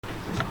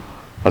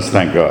Let's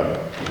thank God.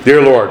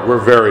 Dear Lord, we're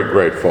very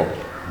grateful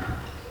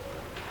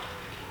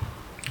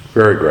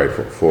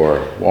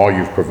for all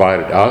you've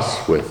provided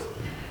us with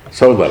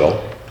so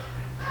little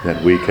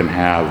that we can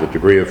have the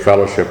degree of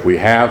fellowship we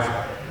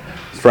have,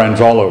 friends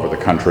all over the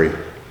country,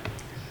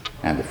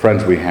 and the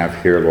friends we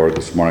have here, Lord,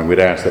 this morning. We'd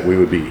ask that we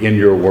would be in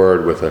your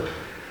word with a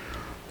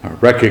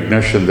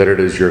recognition that it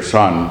is your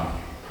Son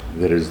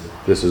that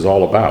this is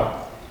all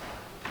about.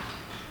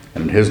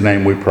 And in his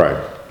name we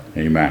pray.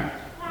 Amen.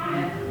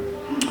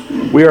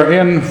 We are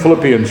in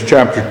Philippians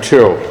chapter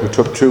 2. It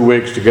took 2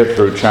 weeks to get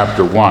through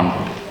chapter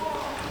 1.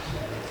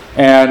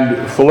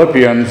 And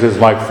Philippians is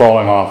like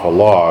falling off a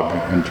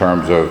log in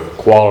terms of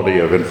quality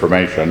of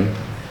information.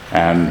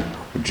 And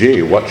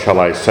gee, what shall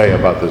I say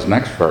about this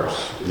next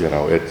verse?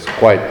 It's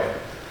quite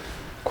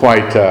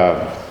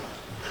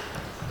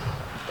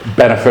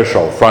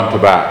beneficial front to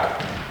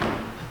back.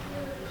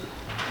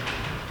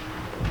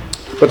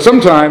 But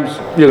sometimes,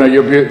 you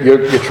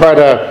try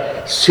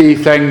to see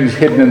things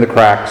hidden in the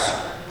cracks.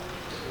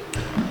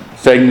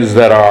 Things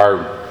that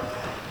are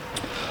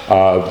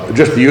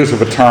just the use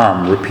of a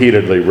term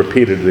repeatedly.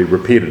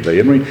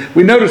 And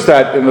we noticed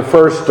that in the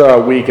first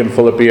week in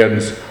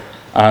Philippians,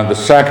 the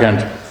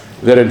second,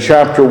 that in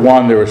chapter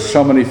 1 there were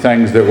so many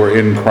things that were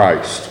in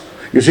Christ.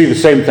 You see the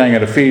same thing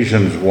in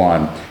Ephesians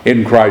 1,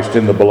 in Christ,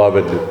 in the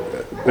beloved,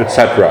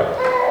 etc.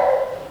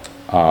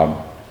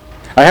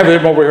 I have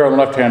them over here on the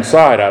left-hand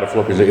side out of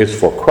Philippians. It's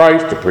for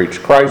Christ, to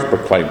preach Christ,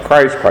 proclaim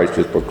Christ, Christ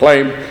is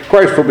proclaimed,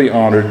 Christ will be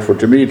honored, for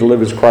to me to live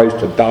is Christ,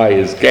 to die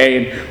is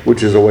gain,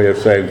 which is a way of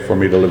saying for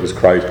me to live is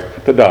Christ,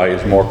 to die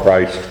is more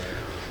Christ.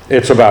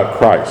 It's about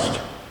Christ.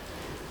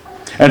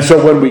 And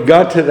so when we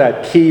got to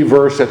that key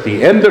verse at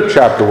the end of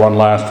chapter 1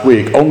 last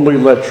week, only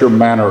let your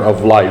manner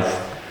of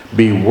life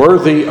be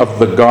worthy of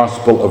the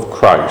gospel of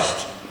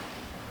Christ,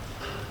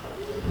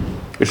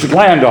 it should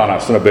land on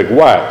us in a big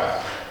way.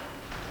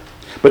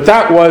 But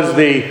that was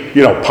the,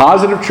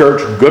 positive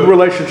church, good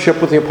relationship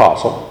with the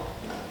apostle.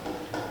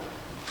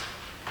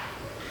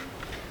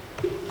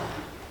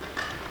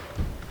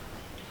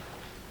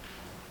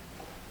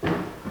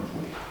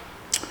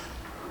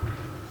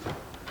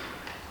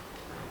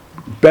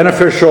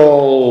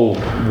 Beneficial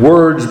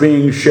words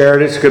being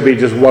shared. This could be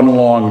just one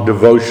long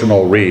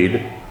devotional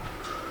read.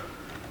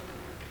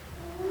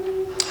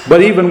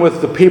 But even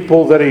with the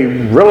people that he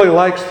really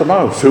likes the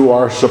most, who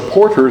are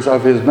supporters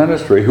of his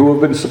ministry, who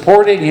have been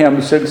supporting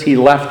him since he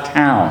left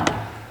town.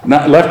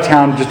 Left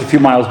town just a few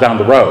miles down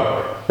the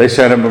road. They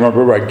sent him,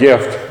 remember, a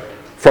gift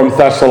from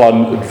Philippi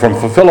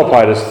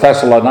to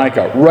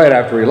Thessalonica right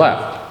after he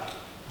left.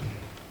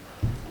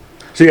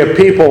 So you have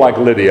people like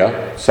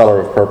Lydia, seller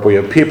of purple.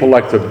 You have people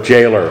like the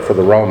jailer for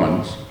the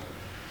Romans.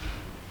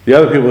 The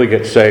other people that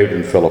get saved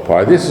in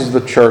Philippi. This is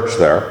the church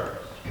there.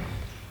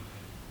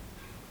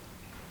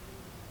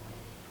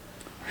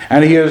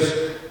 And he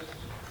is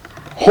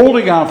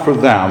holding out for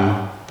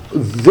them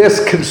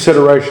this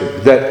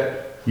consideration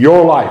that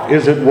your life,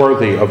 is it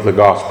worthy of the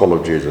gospel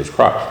of Jesus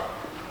Christ?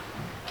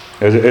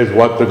 Is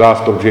what the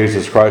gospel of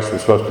Jesus Christ was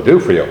supposed to do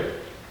for you?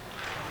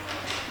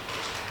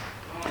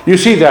 You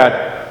see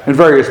that in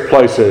various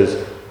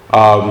places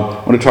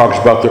when it talks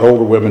about the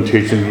older women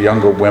teaching the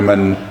younger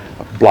women,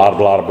 blah,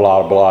 blah,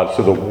 blah, blah,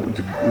 so the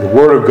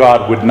word of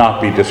God would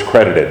not be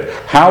discredited.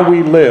 How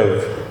we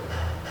live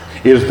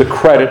is the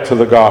credit to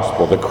the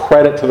gospel, the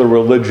credit to the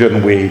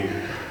religion we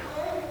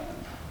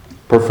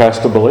profess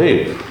to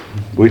believe.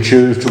 We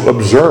choose to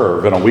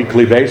observe on a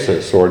weekly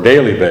basis or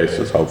daily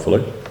basis,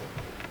 hopefully.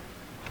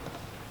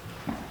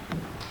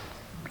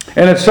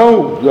 And it's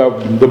so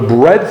the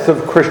breadth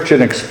of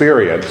Christian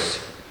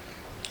experience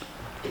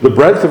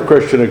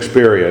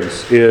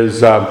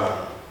is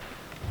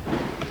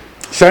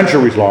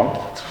centuries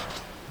long.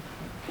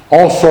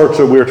 All sorts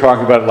of, we were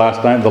talking about it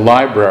last night in the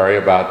library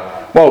about,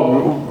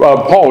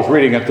 Paul was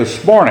reading it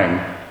this morning.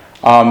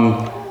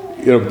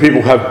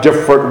 People have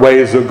different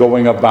ways of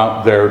going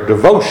about their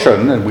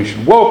devotion, and we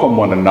should welcome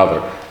one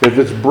another. If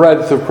it's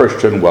breadth of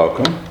Christian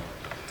welcome.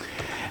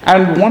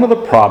 And one of the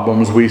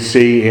problems we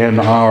see in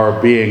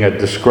our being a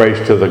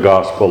disgrace to the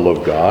gospel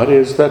of God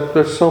is that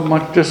there's so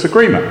much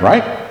disagreement,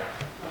 right?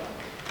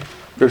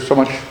 There's so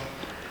much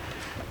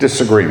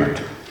disagreement.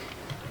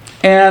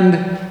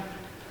 And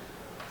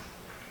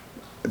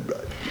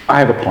I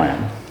have a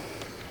plan.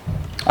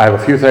 I have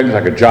a few things.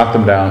 I could jot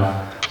them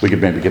down. We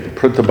could maybe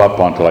print them up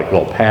onto like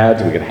little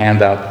pads. We could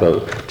hand out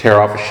tear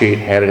off a sheet,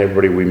 hand it to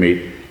everybody we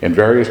meet in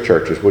various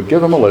churches. Would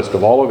give them a list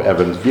of all of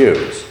Evan's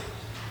views,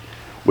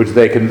 which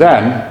they can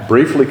then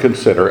briefly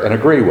consider and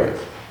agree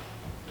with.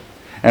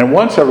 And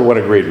once everyone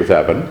agreed with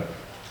Evan,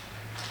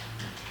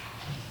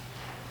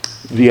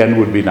 the end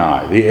would be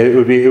nigh. It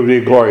would be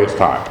a glorious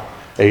time,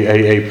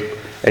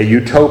 a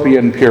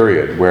utopian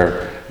period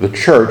where the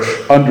church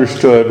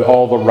understood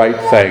all the right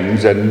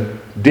things and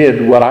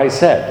did what I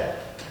said.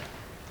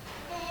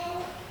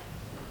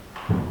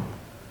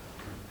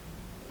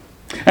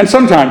 And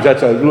sometimes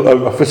that's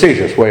a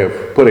facetious way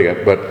of putting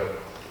it, but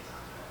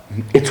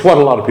it's what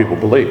a lot of people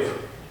believe.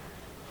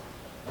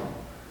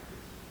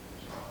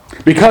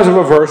 Because of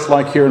a verse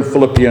like here in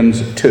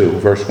Philippians 2,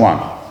 verse 1.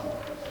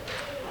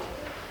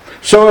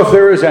 So if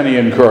there is any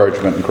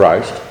encouragement in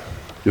Christ,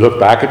 you look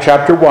back at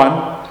chapter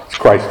 1, it's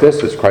Christ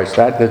this, it's Christ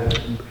that.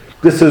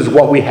 This is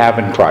what we have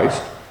in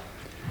Christ.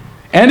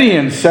 Any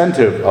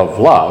incentive of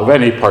love,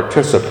 any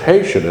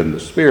participation in the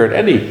Spirit,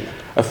 any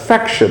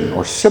affection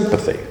or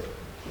sympathy,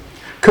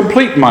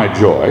 complete my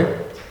joy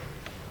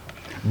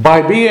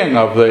by being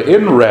of the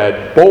in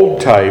red,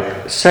 bold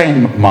type,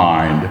 same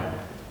mind,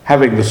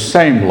 having the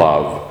same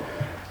love,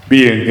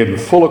 being in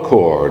full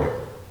accord,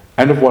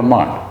 and of one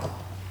mind.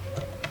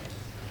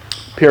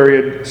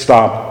 Period,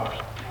 stop,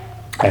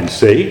 and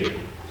see.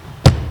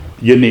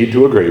 You need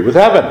to agree with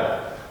heaven.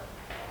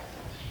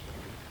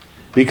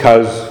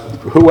 Because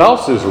who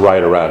else is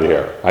right around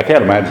here? I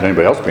can't imagine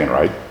anybody else being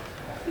right.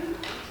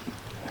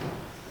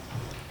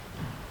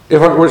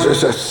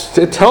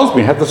 It tells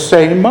me have the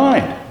same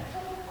mind.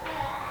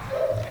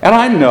 And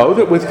I know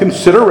that with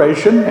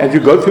consideration, as you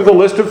go through the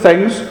list of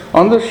things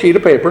on the sheet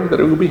of paper that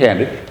it will be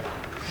handed,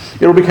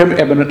 it will become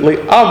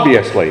eminently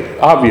obvious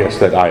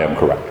that I am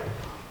correct.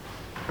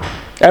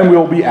 And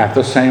we'll be at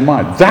the same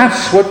mind.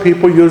 That's what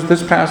people use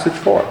this passage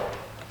for.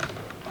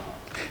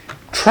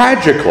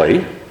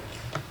 Tragically,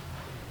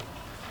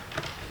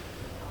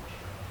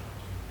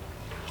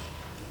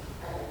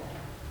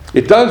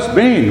 it does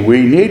mean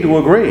we need to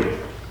agree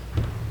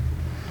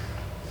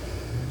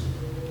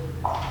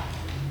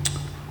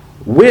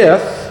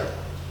with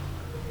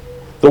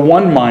the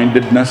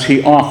one-mindedness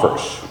he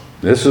offers.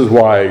 This is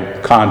why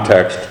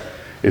context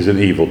is an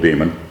evil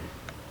demon.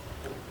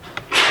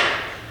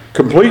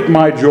 Complete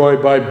my joy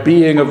by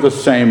being of the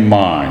same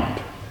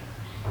mind.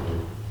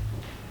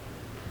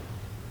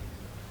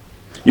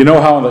 You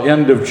know how at the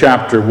end of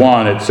chapter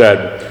 1 it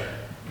said,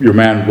 your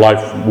man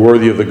life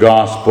worthy of the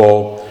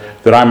gospel,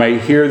 that I may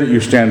hear that you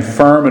stand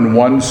firm in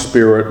one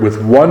spirit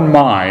with one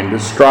mind,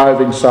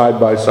 striving side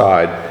by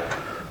side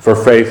for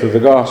faith of the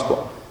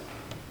gospel.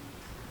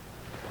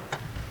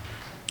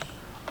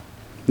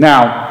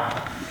 Now,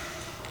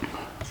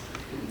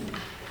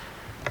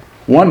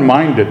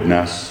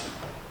 one-mindedness.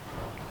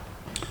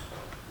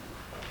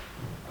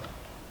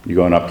 You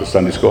going up to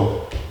Sunday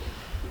school?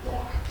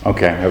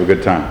 Okay, have a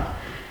good time.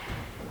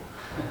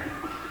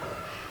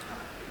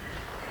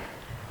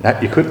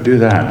 You couldn't do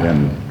that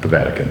in the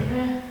Vatican.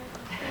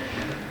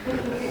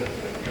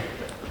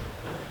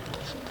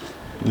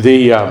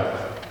 The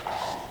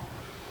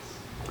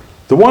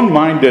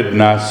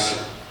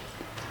one-mindedness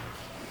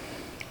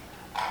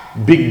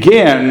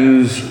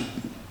begins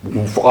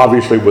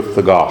obviously with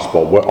the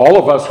gospel. Where all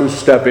of us who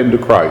step into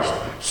Christ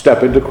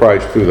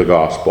through the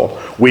gospel.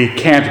 We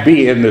can't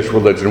be in this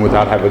religion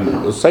without having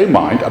the same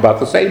mind about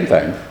the same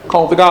thing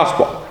called the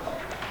gospel.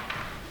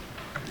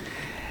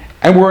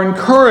 And we're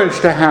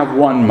encouraged to have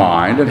one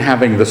mind and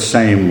having the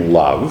same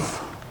love.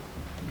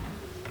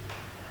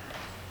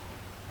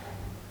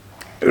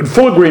 In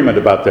full agreement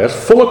about this,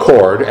 full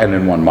accord and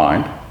in one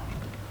mind.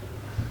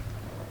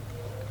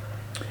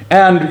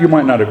 And you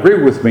might not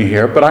agree with me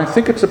here, but I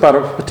think it's about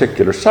a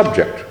particular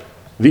subject,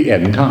 the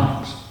end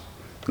times.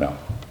 No,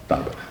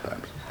 not about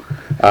end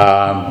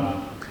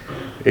times.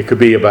 It could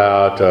be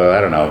about,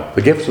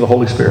 the gifts of the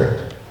Holy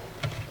Spirit.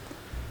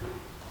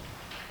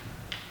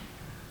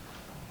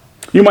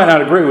 You might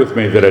not agree with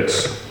me that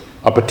it's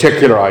a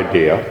particular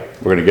idea.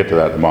 We're going to get to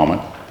that in a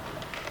moment.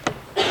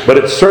 But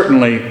it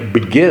certainly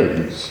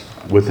begins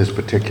with this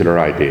particular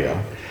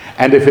idea.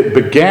 And if it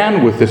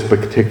began with this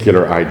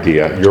particular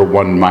idea, your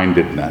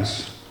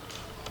one-mindedness,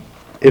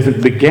 if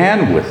it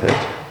began with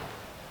it,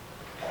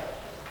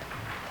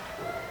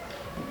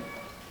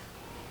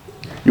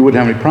 you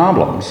wouldn't have any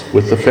problems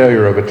with the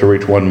failure of it to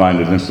reach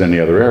one-mindedness in any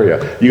other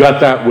area. You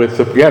got that with,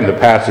 the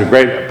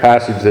great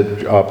passage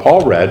that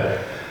Paul read.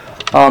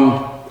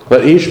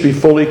 Let each be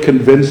fully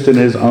convinced in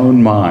his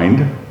own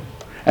mind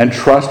and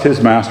trust his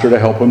master to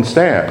help him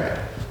stand.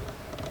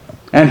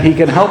 And he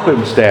can help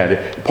him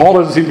stand. Paul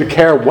doesn't seem to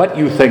care what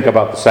you think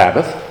about the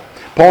Sabbath.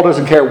 Paul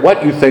doesn't care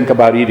what you think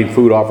about eating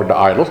food offered to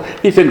idols.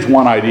 He thinks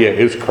one idea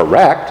is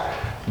correct,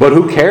 but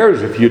who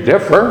cares if you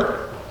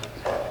differ?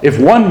 If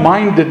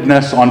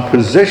one-mindedness on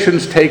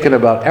positions taken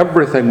about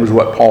everything was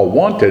what Paul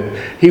wanted,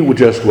 he would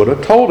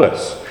have told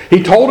us.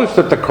 He told us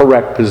that the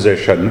correct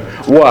position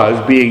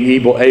was being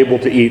able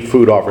to eat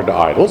food offered to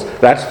idols.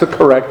 That's the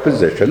correct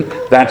position.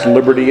 That's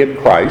liberty in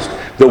Christ.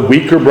 The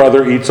weaker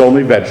brother eats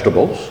only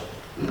vegetables.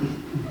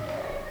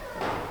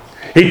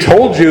 He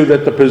told you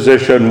that the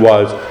position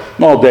was,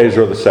 all days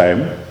are the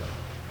same.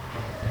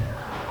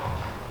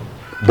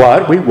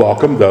 But we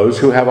welcome those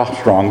who have a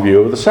strong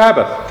view of the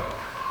Sabbath.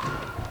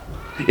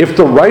 If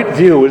the right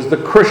view is the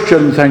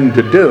Christian thing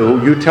to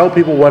do, you tell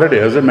people what it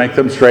is and make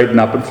them straighten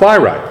up and fly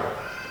right.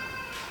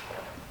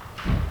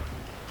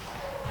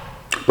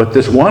 But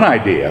this one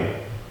idea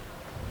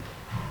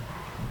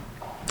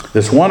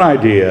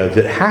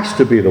that has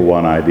to be the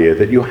one idea,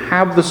 that you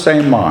have the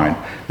same mind,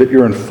 that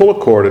you're in full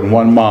accord in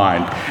one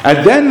mind,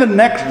 and then the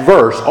next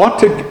verse ought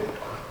to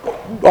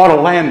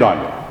land on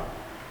you.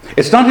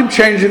 It's not him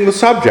changing the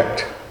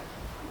subject.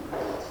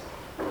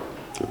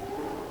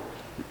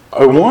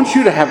 I want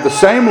you to have the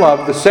same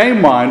love, the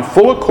same mind,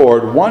 full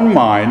accord, one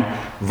mind.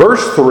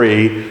 Verse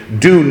 3,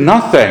 do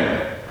nothing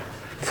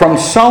from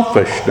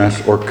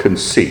selfishness or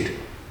conceit,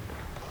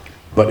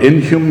 but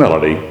in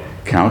humility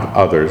count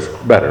others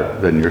better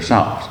than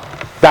yourselves.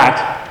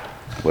 That,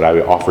 what I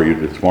offer you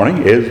this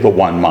morning, is the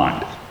one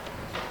mind.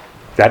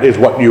 That is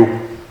what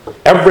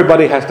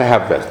everybody has to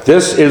have this.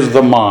 This is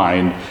the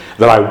mind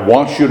that I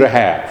want you to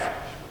have.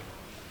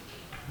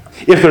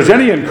 If there's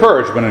any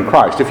encouragement in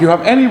Christ, if you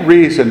have any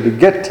reason to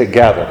get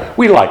together,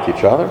 we like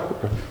each other.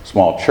 We're a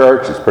small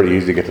church, it's pretty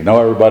easy to get to know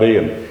everybody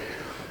and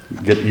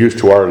get used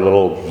to our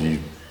little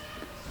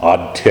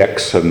odd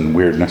tics and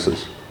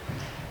weirdnesses.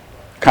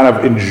 Kind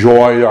of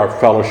enjoy our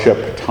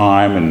fellowship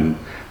time and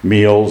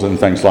meals and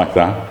things like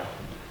that.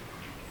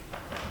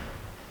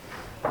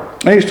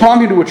 And he's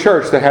talking to a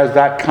church that has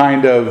that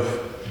kind of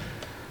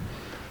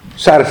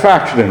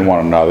satisfaction in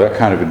one another, that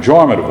kind of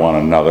enjoyment of one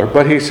another.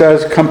 But he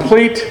says,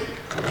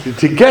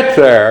 to get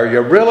there,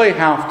 you really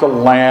have to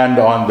land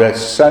on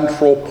this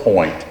central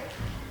point.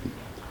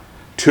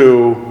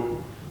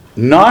 To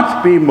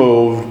not be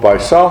moved by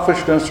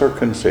selfishness or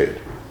conceit,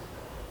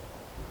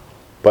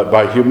 but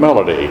by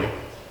humility,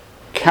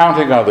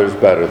 counting others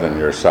better than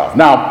yourself.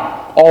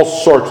 Now, all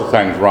sorts of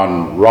things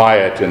run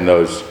riot in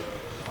those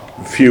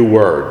few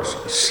words.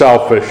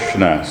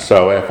 Selfishness.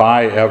 So if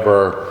I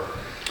ever,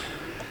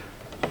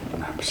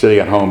 I'm sitting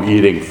at home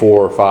eating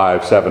 4,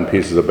 5, 7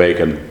 pieces of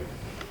bacon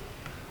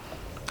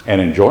and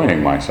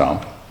enjoying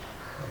myself,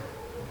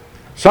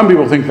 some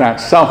people think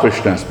that's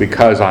selfishness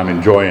because I'm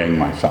enjoying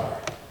myself.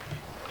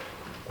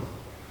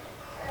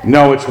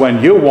 No, it's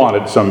when you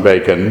wanted some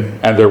bacon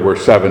and there were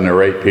 7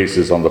 or 8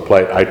 pieces on the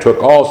plate. I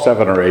took all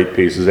 7 or 8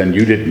 pieces and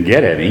you didn't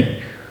get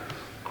any.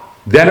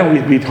 Then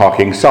we'd be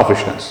talking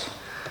selfishness.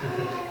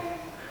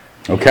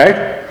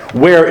 Okay?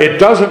 Where it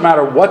doesn't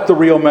matter what the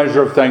real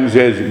measure of things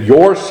is,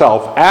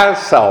 yourself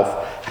as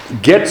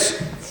self gets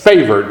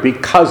favored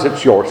because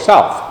it's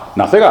yourself,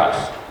 nothing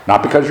else.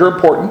 Not because you're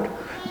important,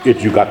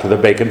 it's you got to the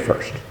bacon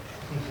first.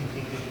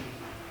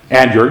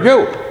 And you're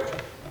you.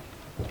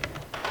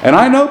 And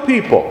I know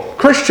people,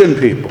 Christian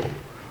people,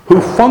 who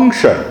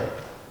function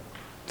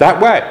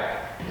that way.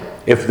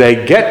 If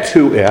they get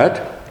to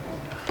it,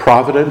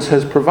 Providence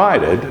has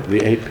provided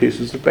the 8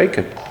 pieces of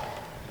bacon.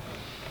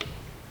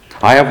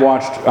 I've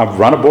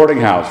run a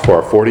boarding house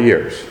for 40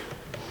 years.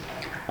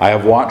 I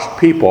have watched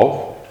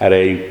people at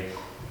a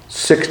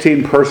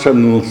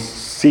 16-person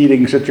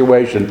seating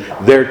situation,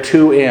 they're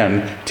 2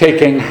 in,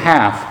 taking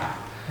half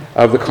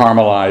of the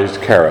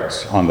caramelized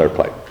carrots on their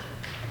plate.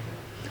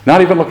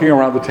 Not even looking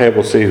around the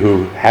table to see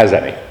who has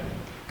any.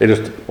 They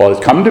just, well, it's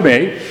come to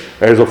me,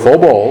 there's a full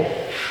bowl.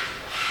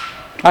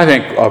 I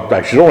think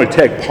I should only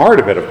take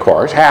part of it, of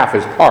course, half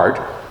is part.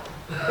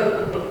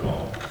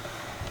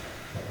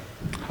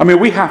 I mean,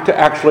 we have to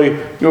actually,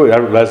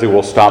 Leslie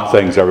will stop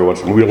things every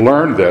once in a while. We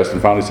learned this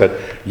and finally said,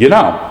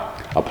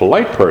 a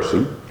polite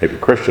person, maybe a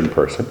Christian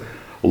person,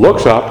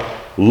 looks up,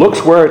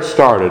 looks where it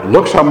started,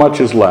 looks how much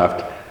is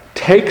left,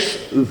 takes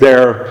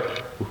their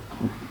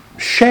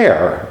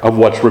share of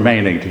what's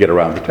remaining to get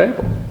around the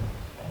table.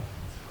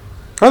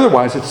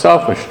 Otherwise, it's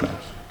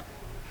selfishness.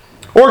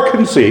 Or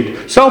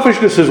conceit.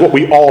 Selfishness is what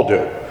we all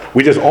do.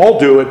 We just all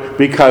do it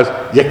because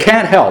you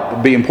can't help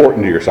but be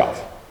important to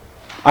yourself.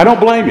 I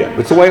don't blame you.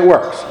 It's the way it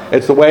works.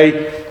 It's the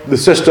way the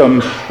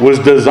system was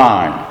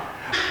designed.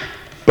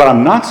 But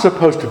I'm not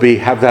supposed to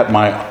have that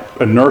my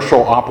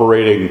inertial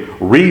operating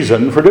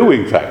reason for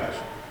doing things.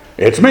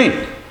 It's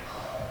me.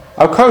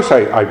 Of course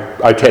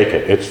I take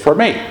it. It's for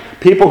me.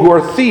 People who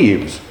are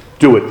thieves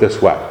do it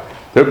this way.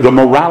 The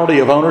morality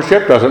of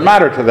ownership doesn't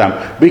matter to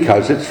them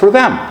because it's for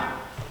them.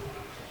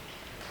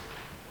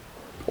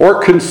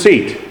 Or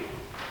conceit.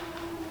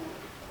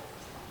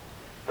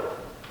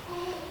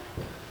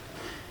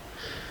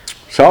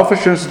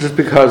 Selfishness is just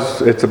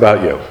because it's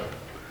about you.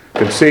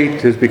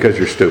 Conceit is because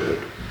you're stupid.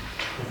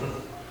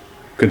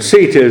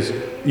 Conceit is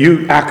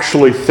you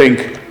actually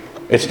think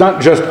it's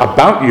not just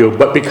about you,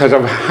 but because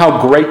of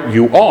how great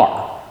you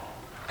are.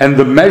 And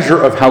the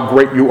measure of how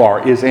great you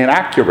are is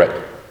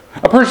inaccurate.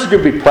 A person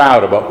could be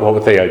proud about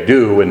what they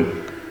do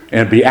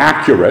and be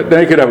accurate.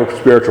 They could have a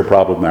spiritual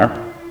problem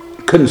there.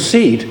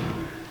 Conceit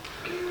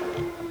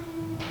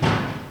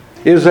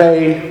is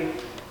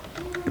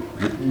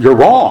you're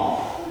wrong.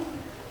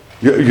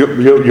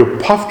 You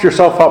puffed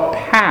yourself up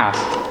past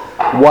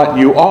what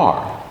you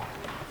are.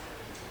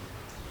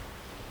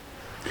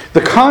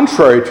 The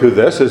contrary to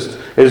this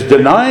is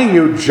denying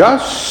you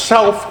just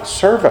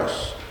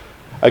self-service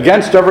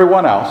against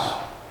everyone else.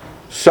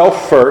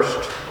 Self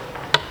first,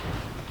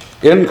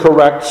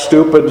 incorrect,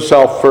 stupid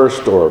self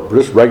first, or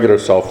just regular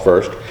self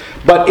first,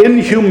 but in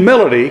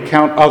humility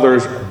count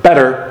others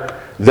better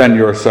than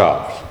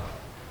yourselves.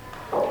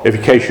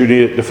 In case you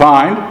need it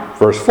defined,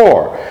 verse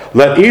 4,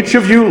 let each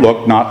of you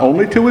look not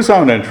only to his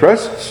own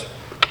interests,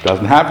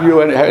 doesn't have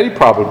you any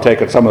problem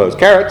taking some of those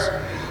carrots,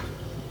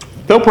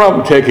 no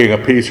problem taking a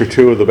piece or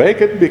 2 of the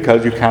bacon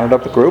because you counted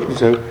up the group and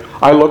said,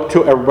 I look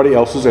to everybody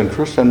else's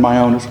interests and my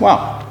own as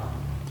well.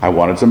 I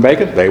wanted some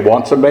bacon, they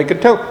want some bacon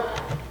too.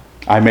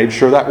 I made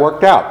sure that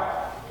worked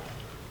out.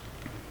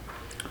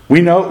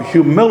 We know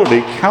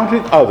humility,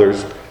 counting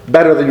others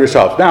better than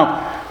yourselves.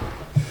 Now,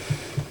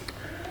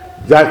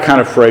 that kind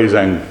of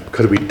phrasing,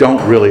 because we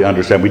don't really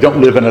understand, we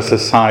don't live in a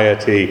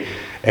society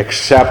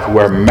except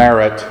where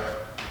merit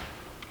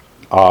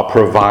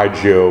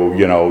provides you,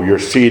 your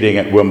seating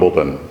at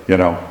Wimbledon,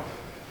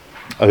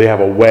 They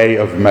have a way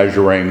of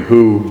measuring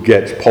who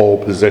gets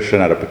pole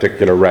position at a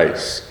particular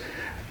race.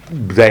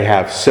 They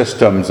have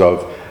systems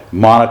of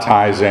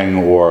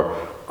monetizing or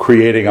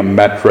creating a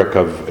metric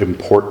of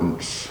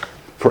importance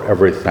for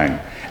everything.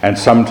 And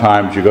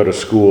sometimes you go to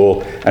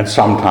school, and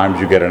sometimes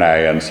you get an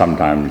A, and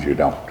sometimes you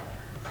don't.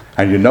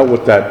 And you know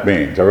what that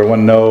means.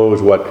 Everyone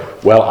knows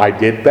I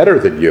did better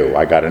than you.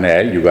 I got an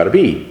A, you got a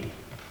B.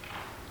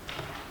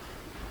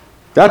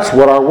 That's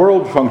what our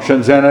world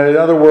functions, and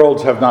other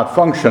worlds have not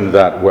functioned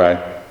that way.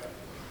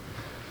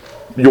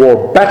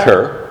 You're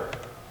better,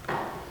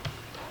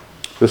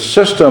 the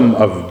system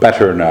of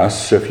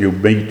betterness, if you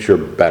meet your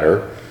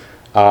better,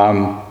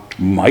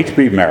 might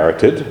be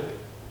merited,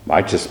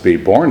 might just be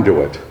born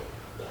to it.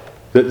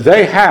 That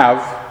they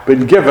have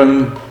been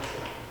given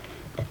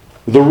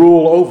the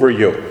rule over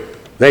you.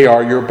 They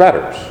are your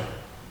betters.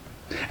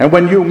 And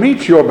when you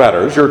meet your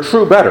betters, your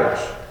true betters,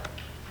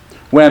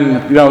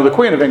 when, the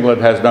Queen of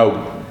England has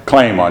no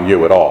claim on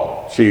you at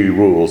all. She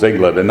rules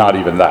England, and not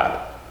even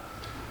that.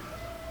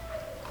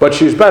 But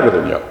she's better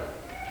than you.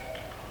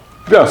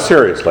 No,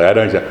 seriously, I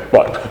don't say,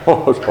 what?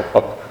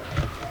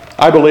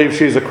 I believe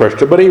she's a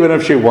Christian, but even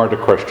if she weren't a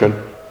Christian,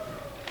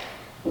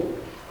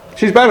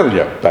 she's better than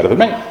you, better than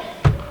me.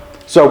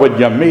 So when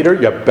you meet her,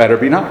 you better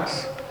be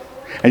nice.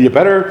 And you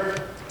better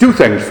do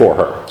things for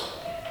her.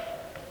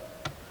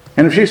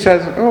 And if she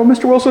says, oh,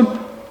 Mr. Wilson,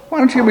 why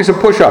don't you give me some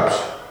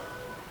push-ups?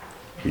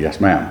 Yes,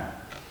 ma'am.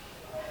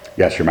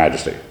 Yes, Your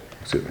Majesty.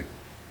 Excuse me.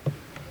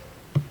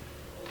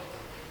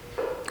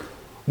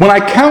 When I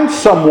count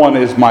someone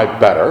as my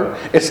better,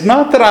 it's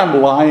not that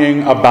I'm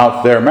lying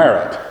about their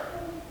merit.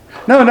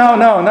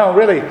 No,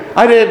 really.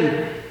 I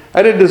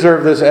didn't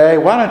deserve this A.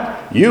 Why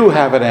don't you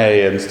have an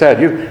A instead?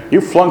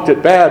 You flunked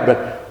it bad,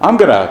 but I'm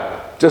going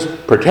to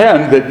just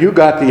pretend that you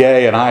got the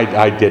A and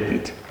I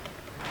didn't.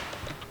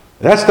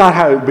 That's not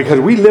how, because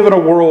we live in a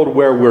world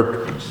where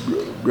we're,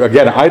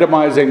 again,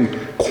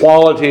 itemizing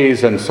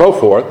qualities and so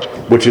forth,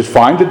 which is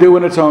fine to do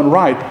in its own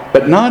right,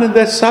 but not in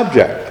this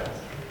subject.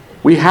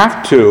 We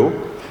have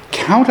to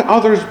count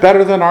others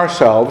better than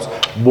ourselves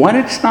when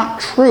it's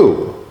not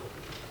true.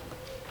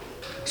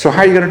 So how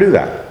are you going to do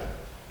that?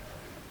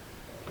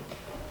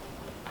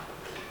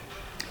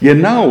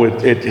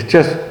 It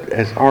just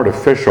is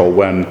artificial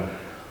when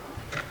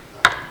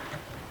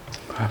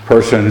a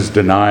person's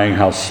denying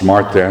how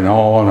smart they are.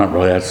 No, I'm not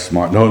really that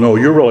smart. No,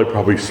 you're really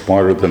probably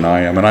smarter than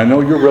I am. And I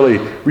know you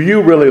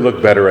really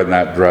look better in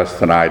that dress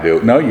than I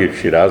do. No,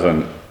 she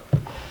doesn't.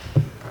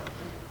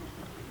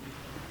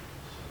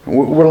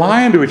 We're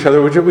lying to each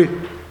other.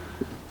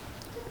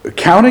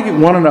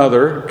 Counting one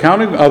another,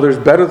 counting others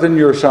better than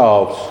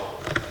yourselves,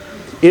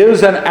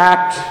 is an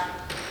act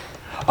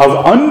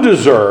of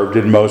undeserved,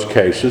 in most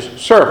cases,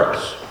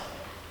 service.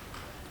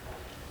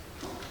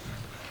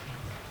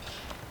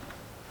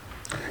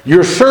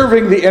 You're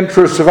serving the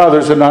interests of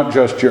others and not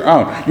just your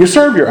own. You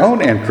serve your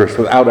own interests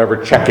without ever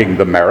checking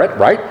the merit,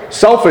 right?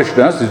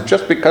 Selfishness is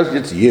just because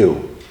it's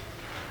you.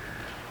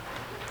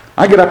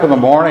 I get up in the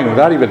morning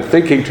without even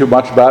thinking too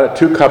much about it,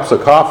 2 cups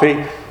of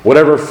coffee,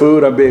 whatever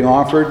food I'm being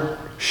offered,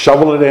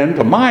 shovel it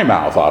into my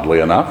mouth, oddly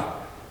enough,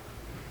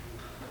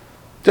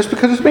 just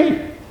because it's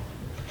me.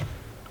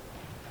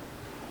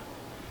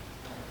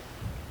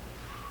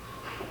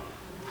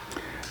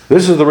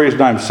 This is the reason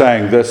I'm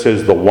saying this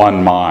is the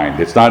one mind.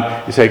 It's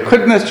not, you say,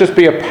 couldn't this just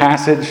be a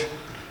passage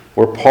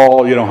where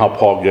Paul, you know how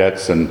Paul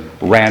gets, and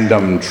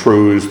random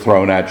truths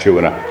thrown at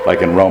you,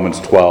 like in Romans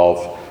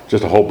 12,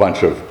 just a whole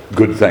bunch of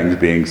good things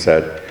being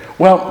said.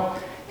 Well,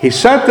 he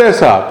set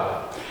this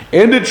up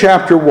into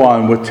chapter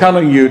 1 with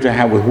telling you to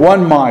have with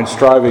one mind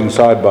striving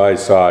side by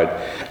side,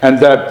 and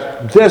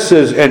that this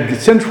is, and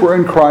since we're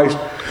in Christ,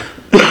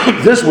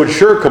 this would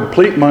sure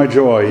complete my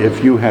joy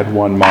if you had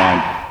one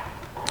mind.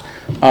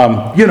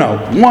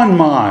 One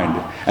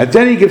mind. And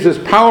then he gives this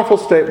powerful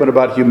statement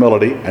about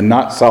humility and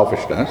not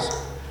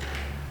selfishness.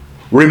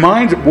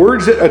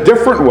 Words it a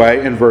different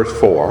way in verse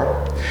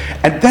 4.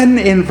 And then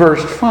in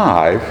verse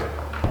 5,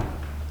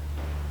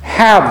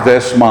 have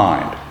this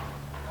mind.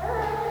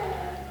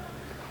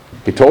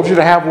 He told you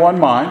to have one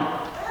mind,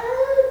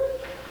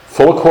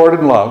 full accord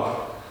in love.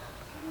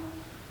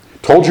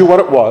 Told you what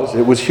it was.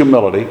 It was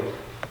humility.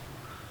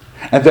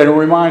 And then it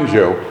reminds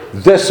you,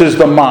 this is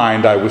the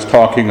mind I was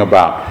talking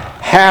about.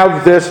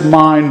 Have this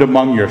mind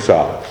among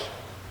yourselves,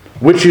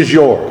 which is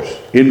yours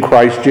in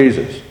Christ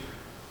Jesus,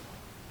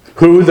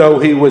 who, though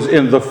he was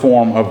in the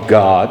form of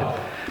God,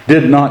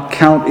 did not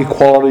count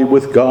equality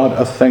with God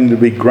a thing to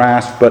be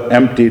grasped, but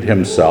emptied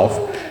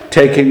himself,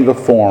 taking the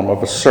form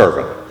of a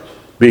servant.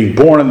 Being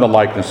born in the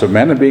likeness of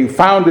men and being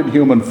found in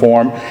human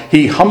form,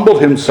 he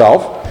humbled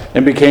himself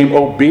and became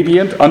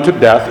obedient unto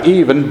death,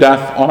 even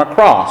death on a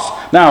cross.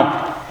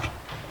 Now,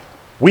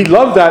 We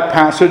love that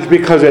passage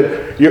because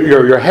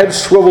your head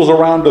swivels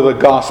around to the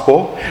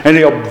gospel, and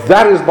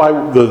that is by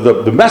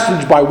the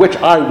message by which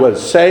I was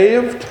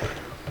saved,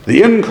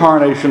 the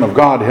incarnation of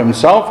God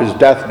himself, his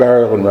death,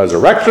 burial, and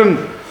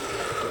resurrection.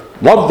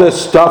 Love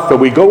this stuff,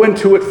 and we go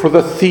into it for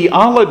the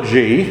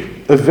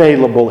theology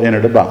available in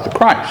it about the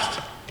Christ.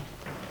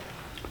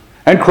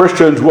 And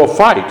Christians will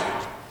fight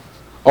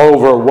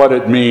over what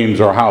it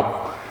means, or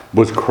how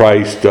was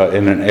Christ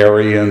in an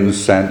Arian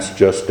sense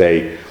just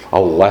a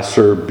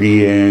lesser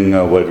being?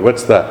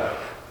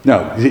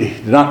 No, he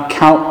did not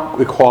count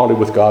equality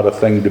with God a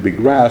thing to be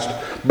grasped.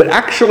 But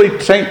actually,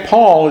 St.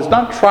 Paul is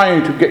not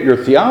trying to get your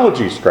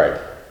theology straight.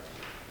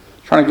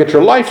 He's trying to get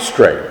your life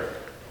straight.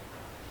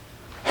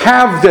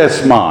 Have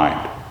this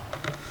mind,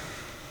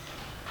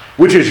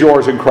 which is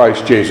yours in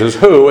Christ Jesus,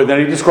 who, and then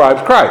he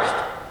describes Christ.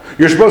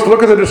 You're supposed to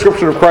look at the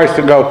description of Christ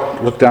and go,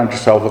 look down at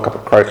yourself, look up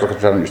at Christ, look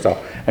down at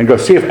yourself, and go,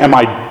 see if, am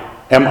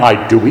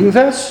I doing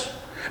this?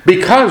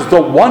 Because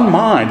the one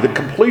mind, the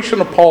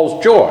completion of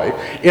Paul's joy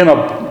in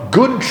a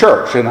good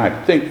church, and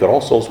I think that All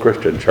Souls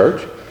Christian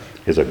Church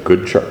is a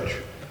good church,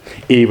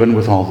 even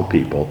with all the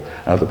people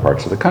in other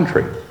parts of the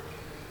country.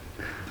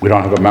 We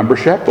don't have a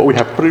membership, but we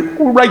have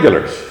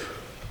regulars.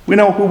 We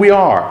know who we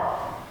are.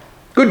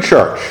 Good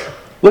church,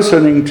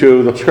 listening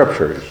to the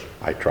scriptures,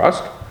 I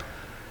trust.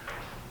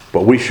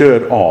 But we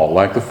should all,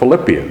 like the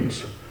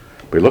Philippians,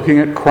 be looking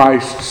at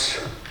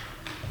Christ's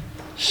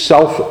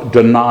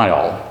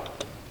self-denial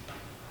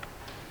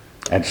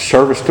and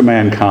service to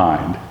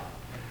mankind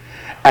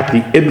at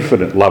the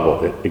infinite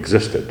level it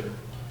existed.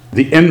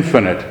 The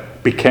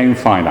infinite became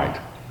finite.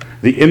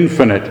 The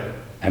infinite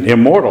and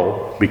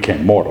immortal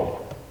became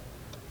mortal.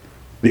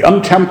 The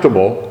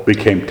untemptable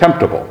became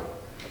temptable.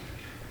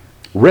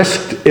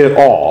 Risked it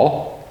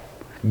all,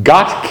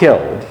 got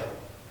killed,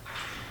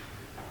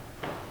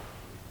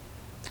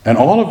 and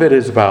all of it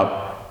is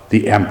about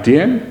the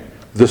emptying,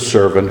 the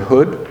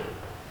servanthood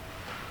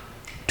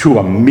to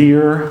a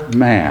mere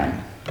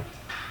man,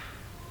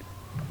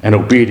 and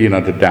obedient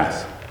unto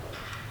death.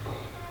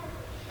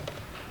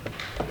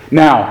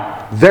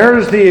 Now,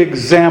 there's the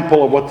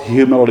example of what the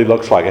humility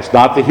looks like. It's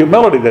not the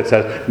humility that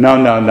says,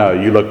 no,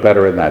 you look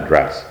better in that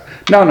dress.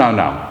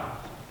 No.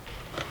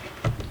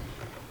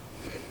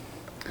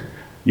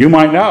 You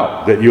might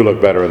know that you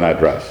look better in that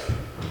dress.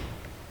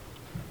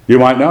 You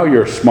might know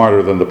you're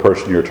smarter than the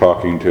person you're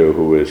talking to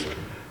who is.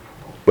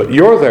 But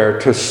you're there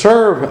to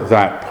serve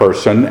that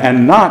person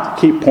and not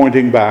keep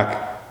pointing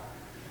back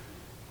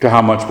to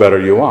how much better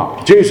you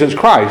are. Jesus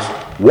Christ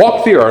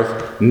walked the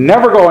earth,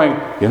 never going,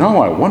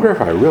 I wonder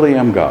if I really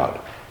am God.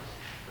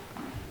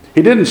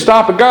 He didn't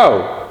stop and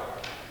go,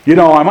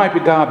 I might be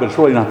God, but it's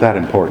really not that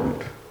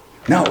important.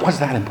 No, it was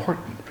that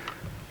important.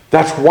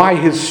 That's why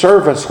his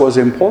service was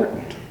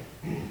important.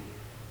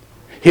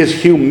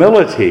 His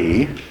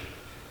humility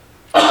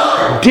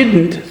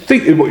didn't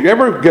think. You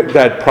ever get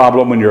that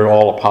problem when you're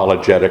all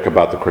apologetic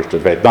about the Christian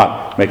faith?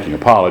 Not making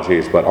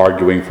apologies, but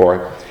arguing for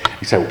it.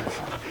 You say,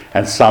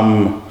 and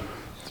some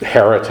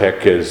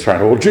heretic is trying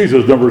to,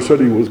 Jesus never said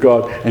he was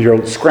God. And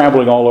you're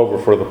scrambling all over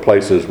for the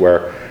places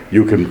where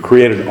you can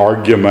create an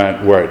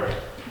argument where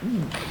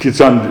it's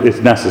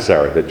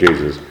necessary that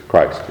Jesus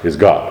Christ is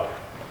God.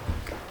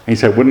 And he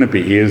said, wouldn't it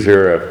be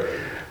easier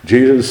if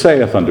Jesus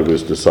saith unto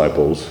his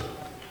disciples,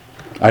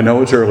 I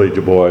know it's early,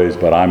 you boys,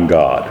 but I'm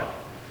God.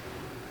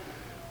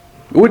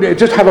 Wouldn't it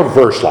just have a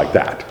verse like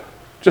that?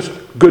 Just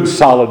good,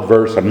 solid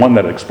verse, and one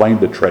that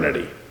explained the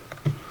Trinity.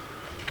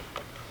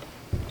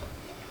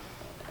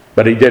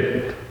 But he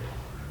didn't.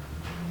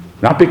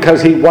 Not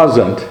because he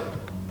wasn't,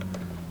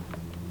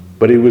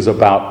 but he was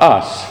about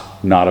us,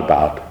 not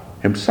about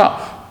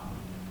himself.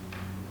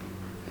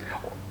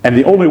 And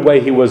the only way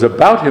he was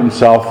about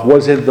himself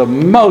was in the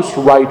most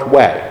right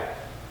way.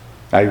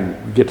 I'll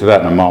get to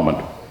that in a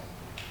moment.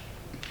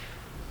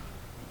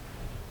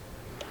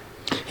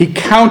 He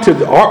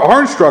counted,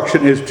 our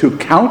instruction is to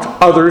count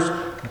others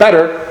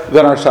better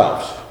than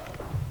ourselves.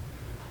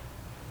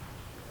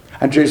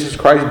 And Jesus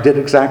Christ did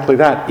exactly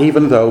that,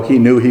 even though he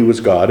knew he was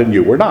God and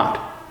you were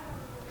not.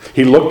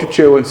 He looked at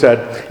you and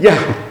said,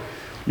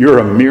 you're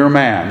a mere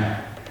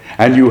man,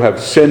 and you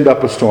have sinned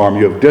up a storm,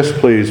 you have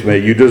displeased me,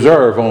 you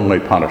deserve only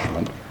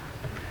punishment.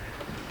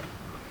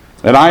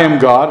 And I am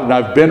God, and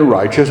I've been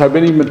righteous, I've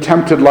been even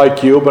tempted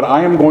like you, but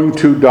I am going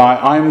to die,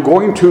 I am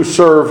going to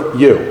serve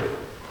you.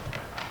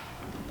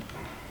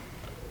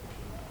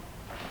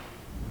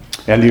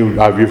 And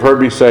you've heard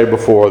me say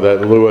before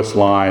that Lewis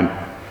line,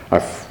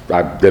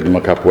 I didn't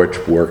look up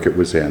which work it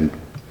was in.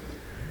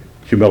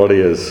 Humility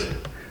is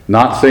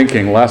not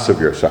thinking less of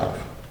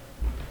yourself.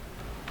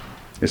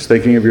 It's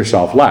thinking of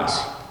yourself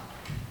less.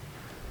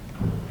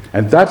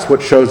 And that's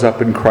what shows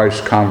up in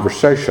Christ's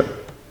conversation.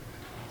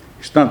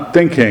 He's not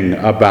thinking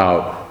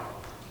about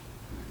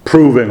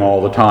proving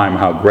all the time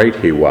how great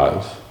he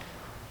was.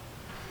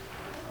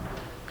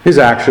 His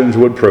actions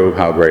would prove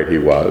how great he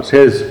was.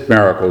 His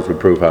miracles would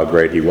prove how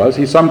great he was.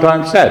 He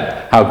sometimes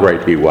said how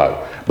great he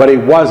was. But he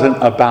wasn't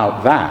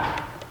about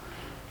that.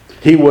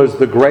 He was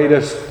the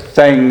greatest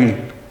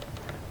thing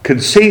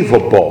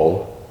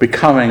conceivable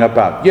becoming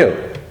about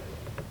you.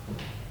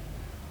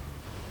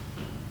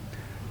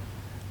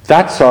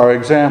 That's our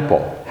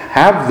example.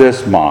 Have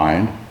this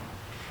mind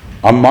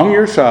among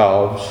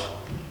yourselves.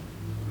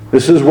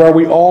 This is where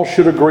we all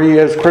should agree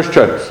as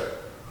Christians.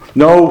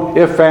 No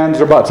ifs,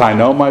 ands, or buts. I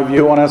know my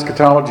view on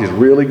eschatology is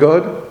really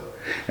good,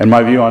 and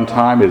my view on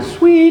time is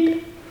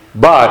sweet,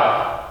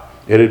 but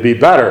it'd be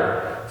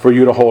better for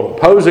you to hold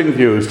opposing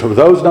views to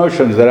those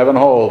notions that Evan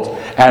holds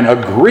and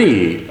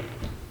agree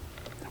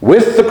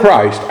with the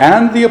Christ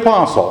and the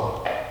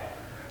apostle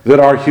that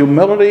our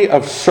humility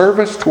of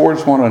service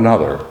towards one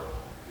another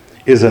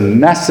is a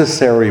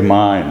necessary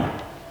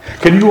mind.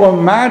 Can you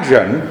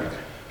imagine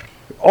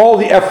all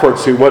the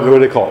efforts, what do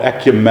they call it,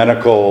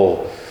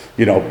 ecumenical,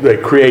 they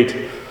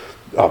create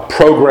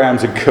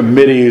programs and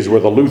committees where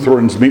the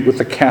Lutherans meet with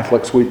the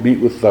Catholics, we meet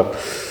with the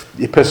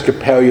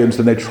Episcopalians,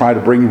 and they try to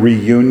bring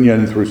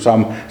reunion through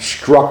some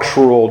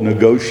structural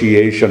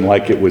negotiation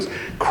like it was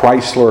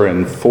Chrysler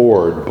and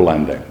Ford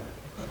blending.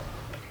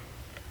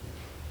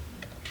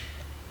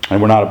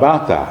 And we're not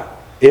about that.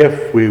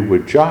 If we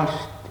would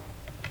just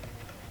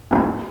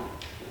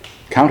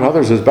count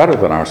others as better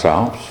than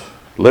ourselves,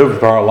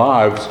 lived our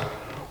lives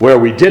where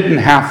we didn't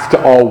have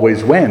to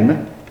always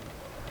win,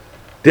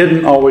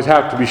 didn't always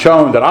have to be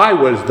shown that I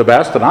was the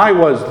best and I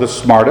was the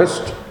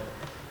smartest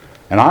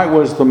and I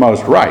was the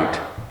most right.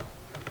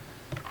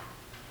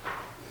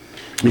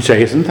 You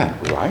say, isn't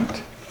that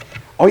right?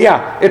 Oh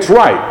yeah, it's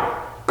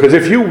right. Because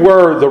if you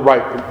were the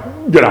right,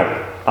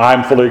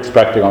 I'm fully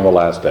expecting on the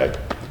last day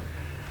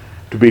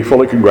to be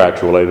fully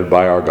congratulated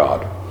by our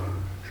God.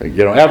 Say,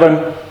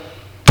 Evan,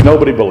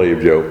 nobody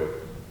believed you,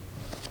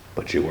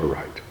 but you were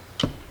right.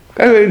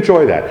 I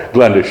enjoy that.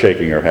 Glenda's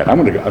shaking her head.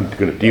 I'm going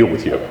to deal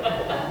with you.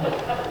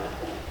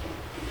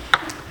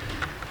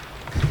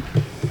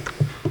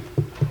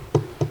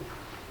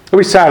 It'll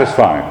be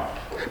satisfying.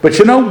 But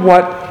you know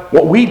what?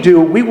 What we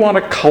do, we want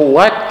to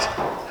collect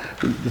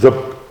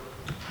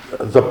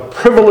the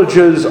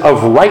privileges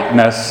of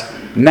rightness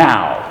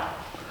now.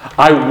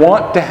 I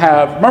want to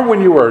have... Remember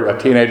when you were a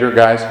teenager,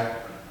 guys?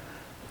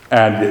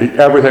 And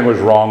everything was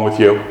wrong with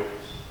you?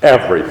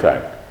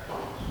 Everything.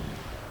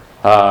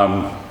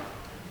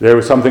 There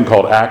was something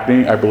called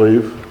acne, I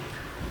believe,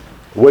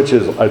 which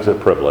is a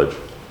privilege.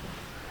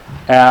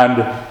 And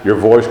your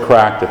voice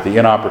cracked at the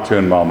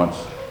inopportune moments.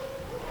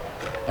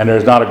 And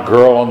there's not a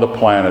girl on the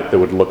planet that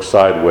would look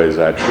sideways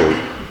at you.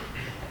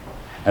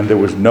 And there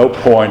was no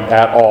point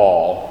at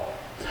all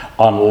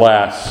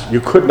unless you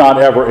could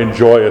not ever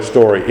enjoy a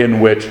story in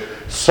which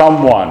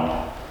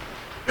someone,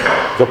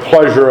 the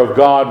pleasure of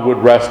God would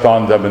rest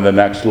on them in the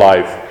next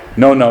life.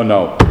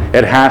 No.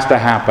 It has to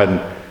happen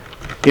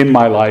in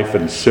my life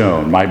and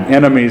soon. My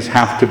enemies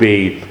have to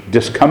be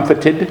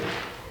discomfited.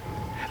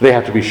 They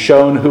have to be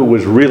shown who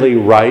was really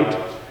right.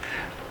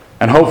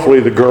 And hopefully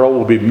the girl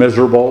will be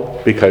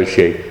miserable because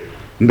she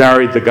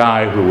married the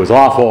guy who was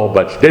awful,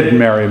 but she didn't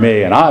marry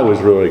me, and I was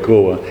really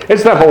cool.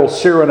 It's that whole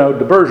Cyrano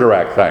de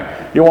Bergerac thing.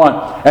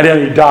 And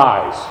then he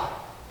dies.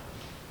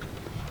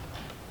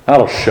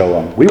 That'll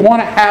show him. We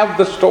want to have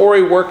the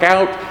story work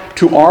out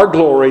to our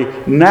glory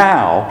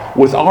now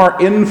with our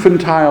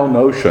infantile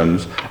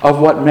notions of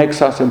what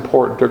makes us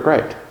important or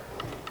great.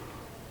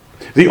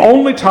 The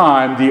only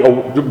time,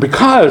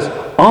 because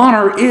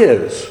honor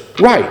is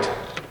right,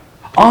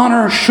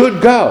 honor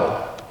should go.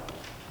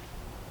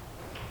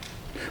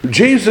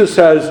 Jesus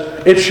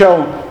says, it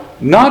shall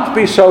not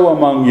be so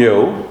among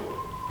you.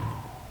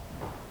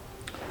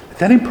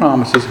 Then he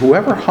promises,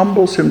 whoever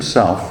humbles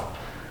himself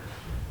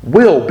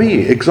will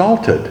be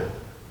exalted.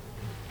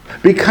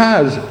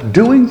 Because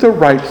doing the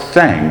right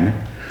thing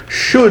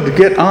should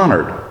get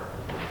honored.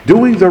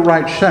 Doing the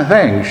right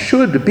thing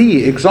should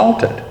be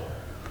exalted.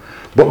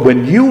 But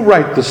when you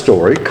write the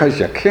story, because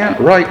you can't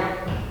write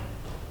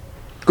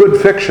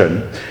good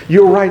fiction,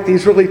 you write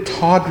these really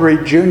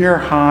tawdry, junior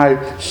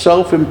high,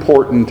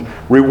 self-important,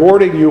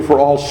 rewarding you for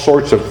all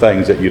sorts of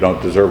things that you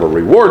don't deserve a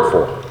reward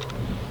for.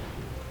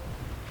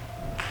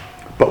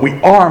 But we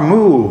are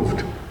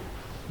moved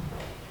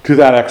to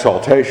that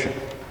exaltation.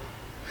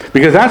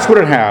 Because that's what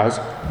it has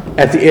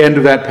at the end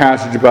of that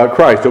passage about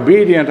Christ.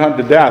 Obedient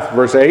unto death,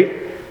 verse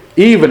 8,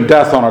 even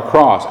death on a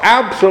cross.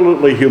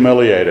 Absolutely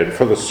humiliated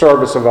for the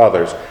service of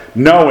others,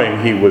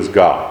 knowing he was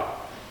God.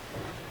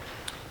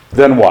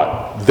 Then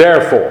what?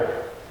 Therefore,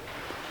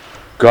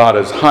 God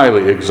has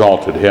highly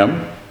exalted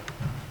him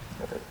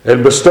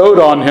and bestowed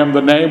on him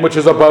the name which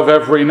is above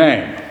every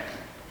name,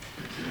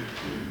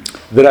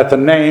 that at the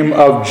name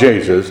of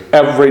Jesus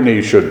every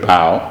knee should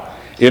bow,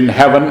 in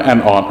heaven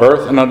and on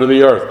earth and under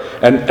the earth,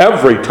 and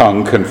every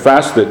tongue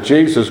confess that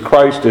Jesus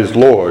Christ is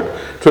Lord,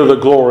 to the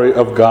glory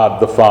of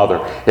God the Father.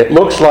 It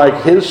looks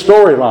like his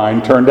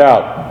storyline turned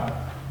out,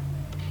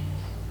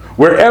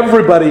 where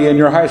everybody in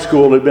your high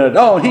school admitted,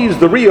 oh, he's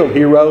the real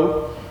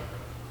hero.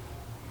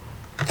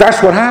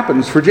 That's what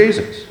happens for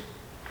Jesus.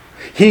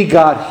 He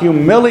got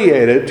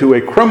humiliated to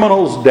a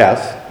criminal's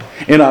death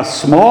in a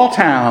small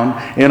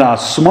town, in a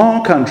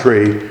small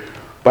country,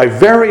 by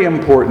very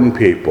important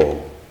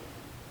people.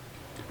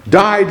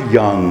 Died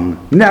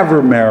young,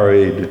 never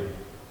married,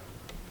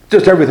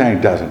 Just everything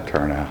doesn't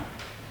turn out.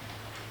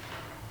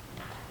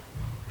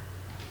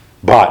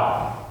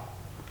 But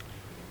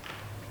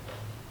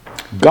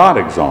God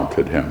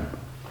exalted him.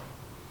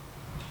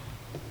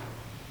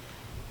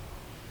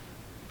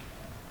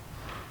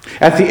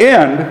 At the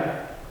end,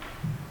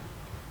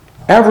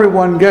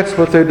 everyone gets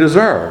what they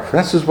deserve.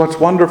 This is what's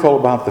wonderful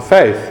about the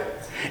faith.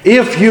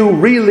 If you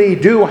really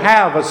do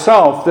have a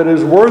self that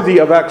is worthy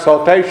of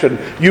exaltation,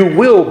 you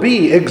will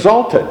be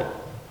exalted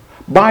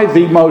by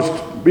the most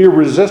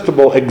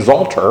irresistible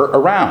exalter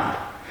around.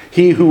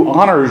 He who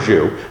honors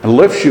you and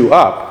lifts you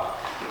up.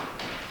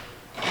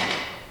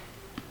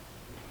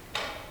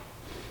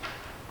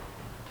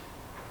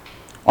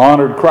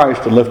 Honored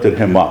Christ and lifted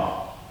him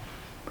up.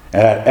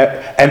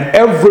 And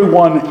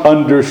everyone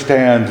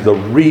understands the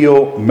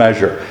real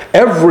measure.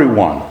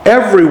 Everyone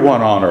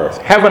on earth,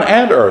 heaven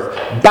and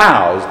earth,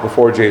 bows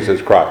before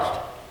Jesus Christ.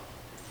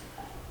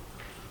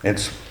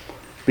 It's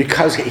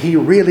because he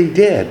really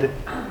did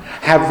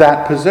have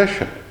that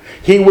position.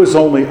 He was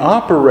only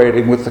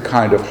operating with the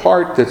kind of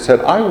heart that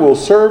said, I will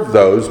serve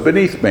those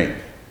beneath me,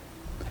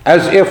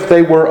 as if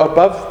they were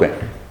above me.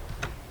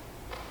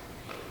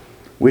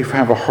 We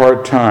have a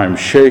hard time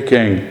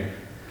shaking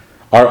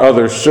our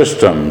other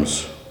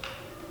systems.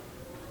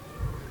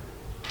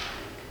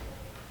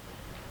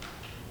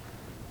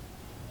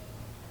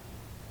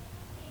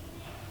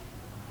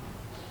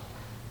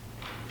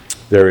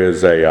 There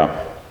is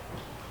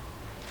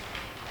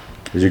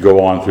as you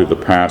go on through the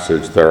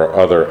passage, there are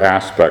other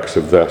aspects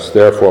of this.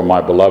 Therefore,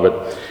 my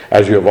beloved,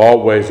 as you have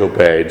always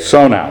obeyed,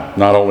 so now,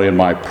 not only in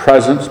my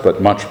presence,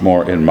 but much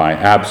more in my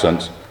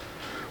absence,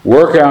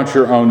 work out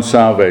your own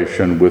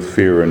salvation with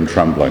fear and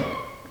trembling.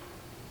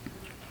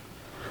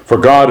 For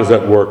God is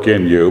at work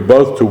in you,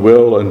 both to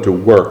will and to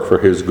work for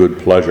his good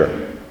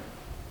pleasure.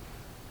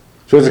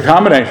 So it's a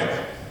combination.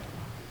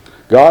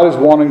 God is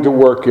wanting to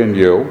work in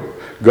you.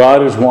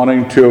 God is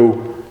wanting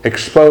to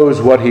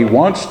expose what he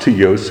wants to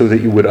you so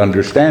that you would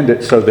understand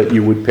it, so that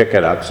you would pick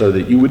it up, so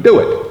that you would do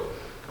it.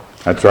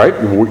 That's right.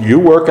 You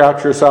work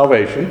out your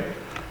salvation.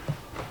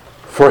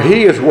 For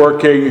he is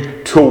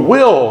working to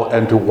will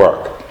and to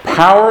work.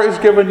 Power is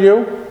given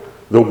you,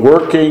 the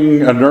working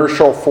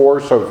inertial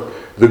force of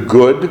the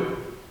good,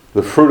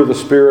 the fruit of the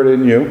Spirit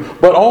in you,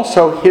 but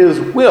also his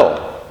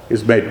will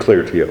is made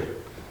clear to you.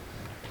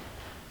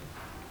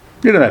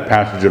 You know that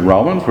passage in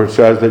Romans where it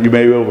says that you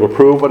may be able to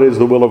prove what is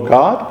the will of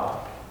God?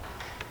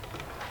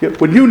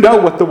 When you know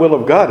what the will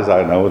of God is,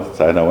 I know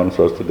what I'm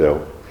supposed to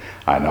do.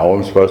 I know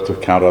I'm supposed to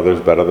count others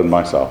better than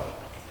myself.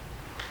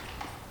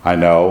 I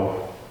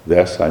know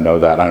this, I know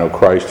that. I know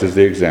Christ is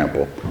the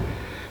example.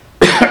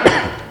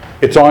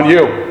 It's on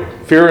you.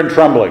 Fear and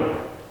trembling.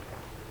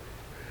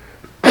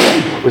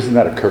 Wasn't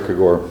that a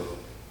Kierkegaard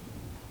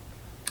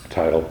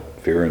title?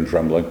 Fear and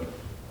Trembling.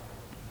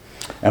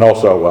 And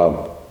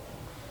also,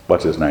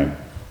 what's his name?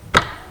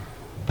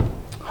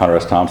 Hunter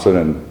S. Thompson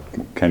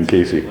and Ken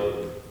Kesey.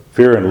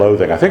 Fear and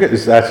Loathing. I think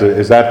is that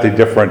the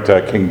different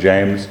King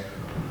James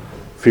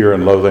fear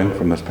and loathing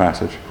from this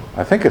passage?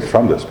 I think it's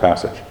from this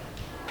passage,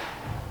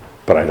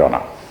 but I don't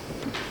know.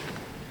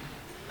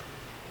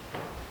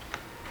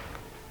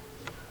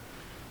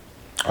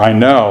 I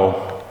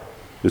know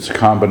it's a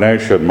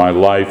combination. My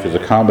life is a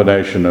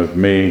combination of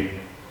me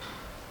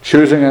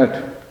choosing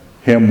it,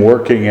 him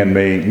working in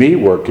me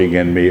working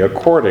in me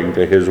according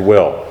to his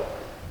will.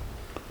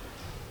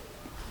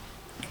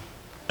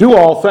 Do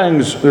all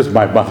things, this is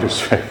my mother's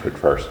favorite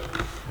verse,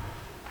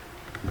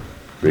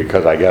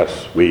 because I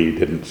guess we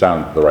didn't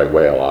sound the right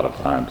way a lot of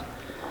times.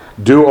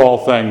 Do all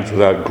things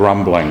without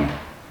grumbling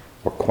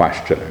or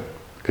questioning.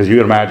 Because you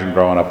can imagine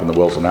growing up in the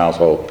Wilson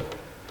household,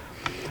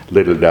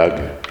 little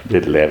Doug,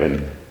 little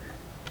Evan,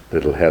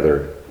 little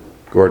Heather,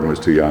 Gordon was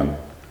too young.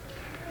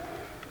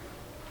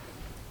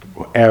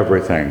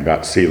 Everything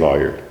got sea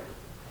lawyered.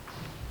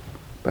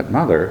 But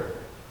mother,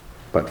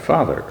 but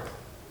father,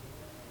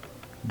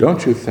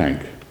 don't you think?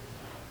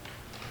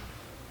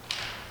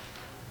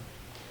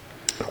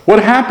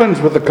 What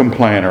happens with the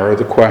complainer or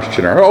the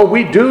questioner? Oh,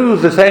 we do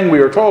the thing we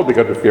were told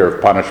because of fear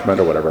of punishment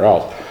or whatever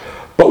else.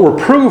 But we're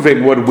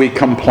proving when we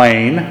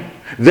complain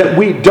that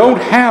we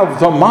don't have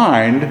the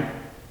mind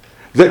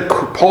that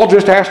Paul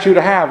just asked you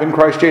to have in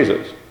Christ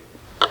Jesus.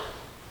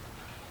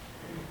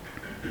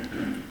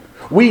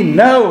 We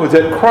know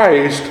that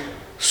Christ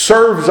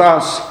serves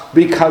us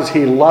because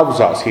he loves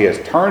us. He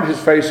has turned his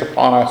face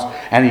upon us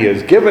and he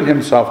has given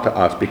himself to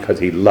us because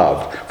he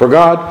loved. For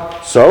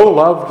God so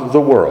loved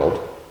the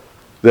world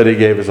that he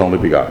gave his only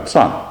begotten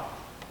Son.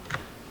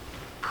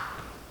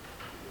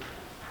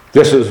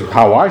 This is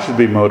how I should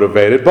be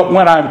motivated. But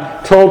when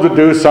I'm told to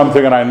do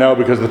something and I know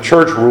because the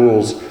church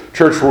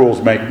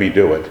rules make me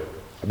do it.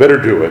 I better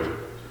do it.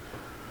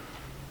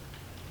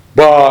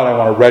 But I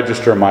want to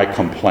register my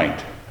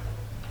complaint.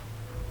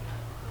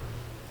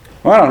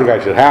 Well, I don't think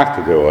I should have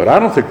to do it. I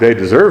don't think they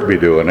deserve me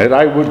doing it.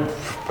 I would.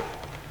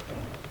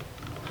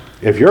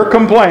 If you're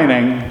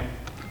complaining,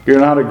 you're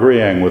not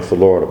agreeing with the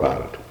Lord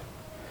about it.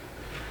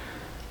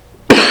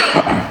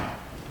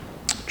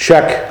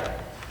 Check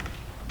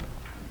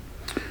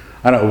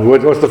I don't know,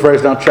 what's the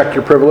phrase now? Check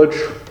your privilege?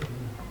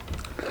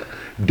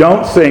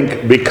 Don't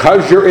think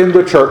because you're in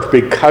the church,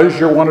 because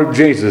you're one of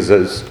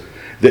Jesus's,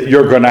 that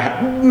you're going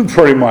to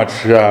pretty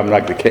much, I'm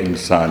like the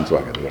king's son, so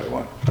I can do what I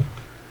want.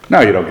 No,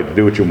 you don't get to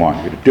do what you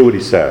want. You get to do what he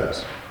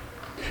says.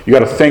 You got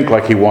to think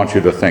like he wants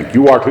you to think.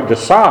 You are to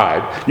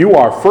decide. You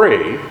are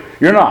free.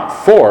 You're not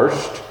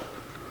forced.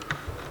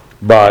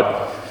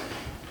 But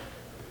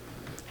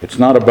it's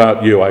not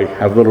about you. I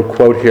have a little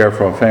quote here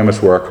from a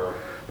famous work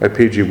by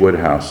P.G.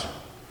 Wodehouse.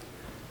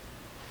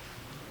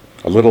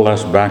 A little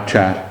less back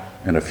chat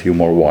and a few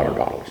more water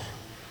bottles.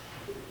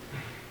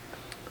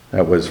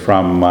 That was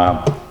from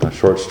a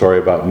short story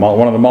about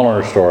one of the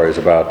Mulliner stories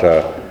about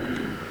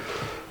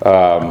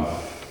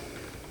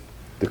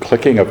the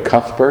clicking of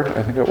Cuthbert,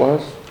 I think it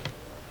was.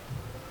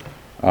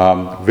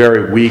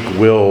 Very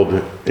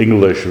weak-willed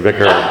English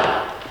vicar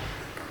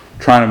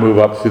trying to move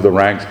up through the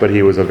ranks, but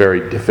he was a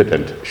very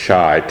diffident,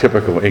 shy,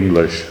 typical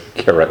English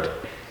curate.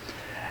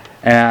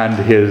 And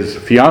his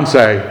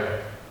fiancée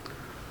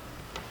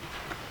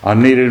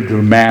needed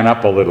to man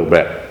up a little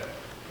bit.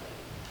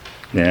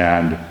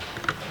 And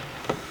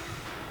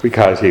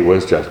because he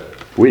was just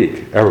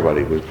weak,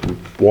 everybody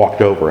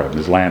walked over him,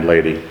 his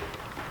landlady.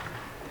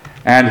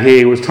 And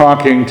he was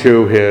talking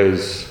to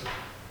his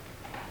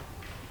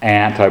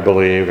aunt, I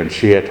believe, and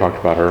she had talked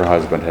about her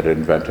husband had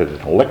invented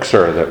an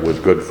elixir that was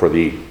good for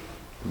the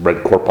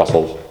red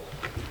corpuscles.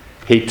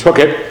 He took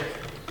it,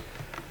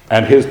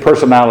 and his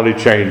personality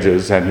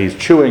changes, and he's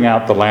chewing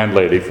out the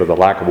landlady for the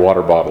lack of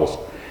water bottles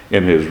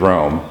in his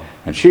room.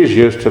 And she's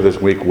used to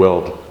this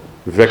weak-willed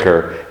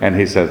vicar, and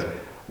he says,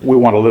 we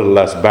want a little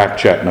less back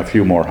chat and a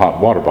few more hot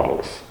water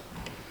bottles.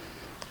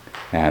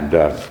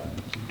 And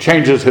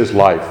changes his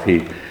life.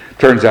 He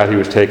turns out he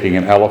was taking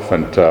an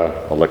elephant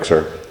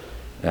elixir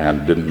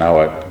and didn't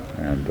know it,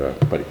 and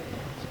but he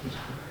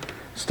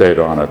stayed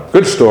on it.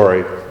 Good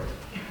story.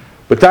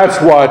 But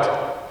that's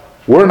what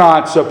we're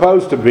not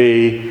supposed to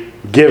be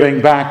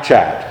giving back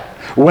chat.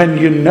 When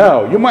you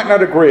know, you might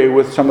not agree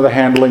with some of the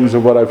handlings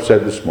of what I've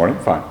said this morning,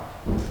 fine.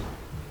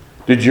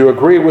 Did you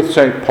agree with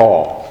St.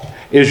 Paul?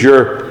 Is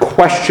your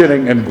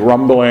questioning and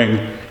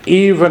grumbling,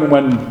 even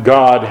when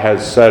God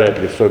has said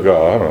it, you still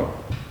go, I don't know.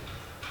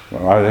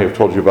 Well, I think I've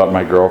told you about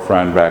my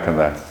girlfriend back in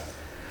the,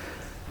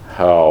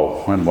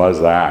 when was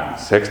that?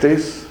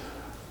 60s?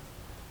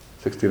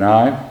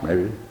 69,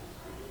 maybe?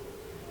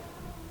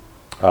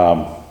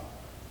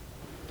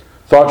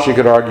 Thought she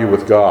could argue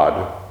with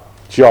God.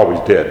 She always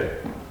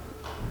did.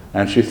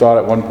 And she thought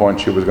at one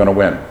point she was going to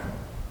win.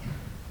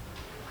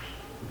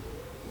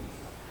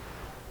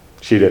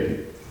 She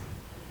didn't.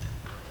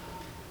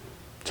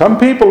 Some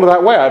people are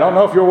that way. I don't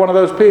know if you're one of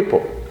those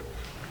people.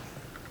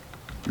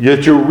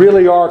 Yet you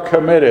really are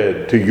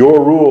committed to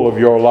your rule of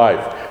your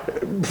life.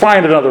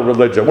 Find another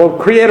religion. Well,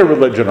 create a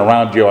religion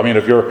around you. I mean,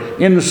 if you're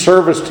in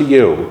service to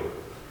you,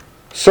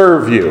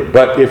 serve you.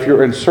 But if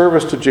you're in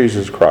service to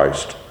Jesus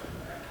Christ,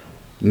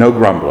 no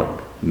grumbling,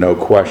 no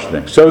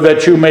questioning, so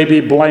that you may be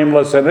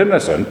blameless and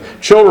innocent,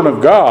 children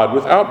of God,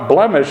 without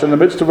blemish in the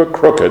midst of a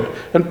crooked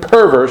and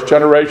perverse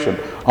generation,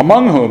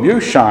 among whom you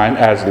shine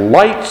as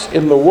lights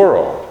in the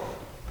world.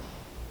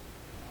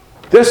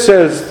 This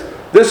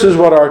is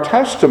what our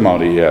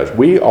testimony is.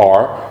 We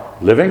are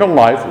living a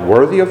life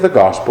worthy of the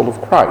gospel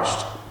of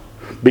Christ.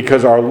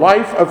 Because our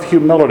life of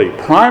humility,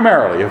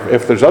 primarily,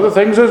 if there's other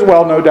things as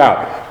well, no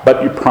doubt,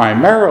 but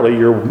primarily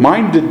your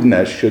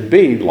mindedness should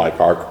be like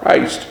our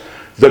Christ.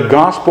 The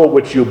gospel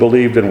which you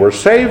believed and were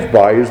saved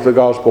by is the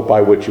gospel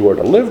by which you are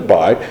to live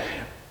by,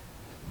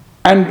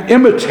 and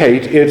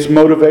imitate its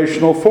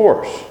motivational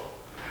force.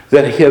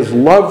 That his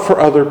love for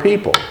other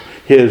people,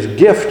 his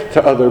gift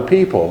to other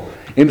people,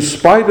 in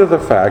spite of the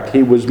fact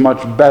he was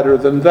much better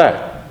than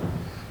they.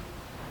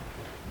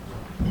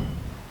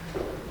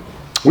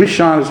 We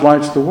shine as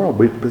lights to the world.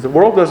 The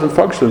world doesn't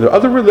function.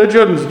 Other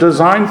religions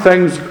design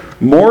things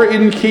more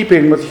in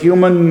keeping with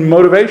human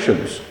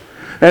motivations.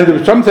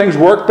 And some things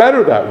work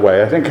better that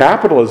way. I think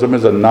capitalism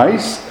is a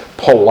nice,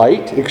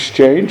 polite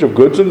exchange of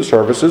goods and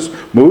services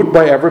moved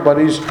by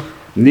everybody's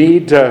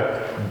need to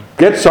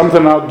get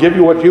something, I'll give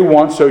you what you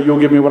want, so you'll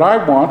give me what I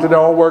want, and it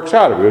all works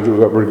out.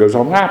 Everybody goes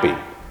home happy.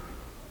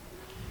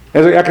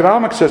 As an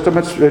economic system,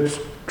 it's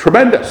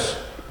tremendous.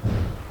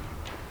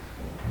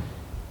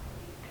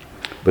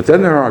 But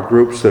then there are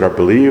groups that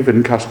believe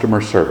in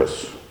customer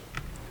service.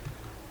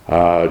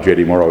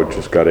 J.D. Morrow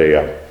just got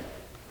a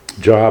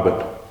job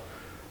at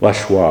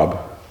Les Schwab.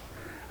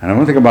 And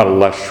one thing about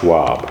Les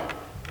Schwab,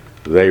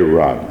 they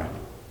run.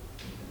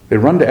 They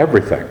run to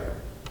everything.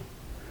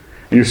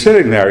 And you're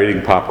sitting there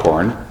eating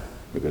popcorn,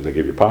 because they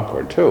give you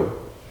popcorn too,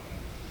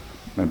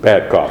 and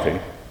bad coffee,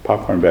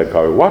 popcorn, bad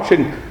coffee,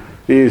 watching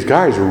these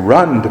guys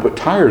run to put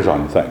tires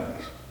on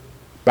things.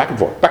 Back and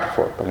forth,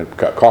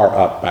 car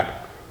up, back.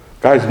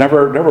 Guys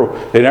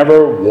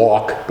never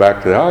walk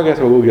back to, I guess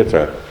we'll get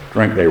a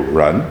drink, they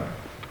run.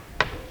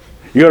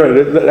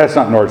 That's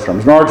not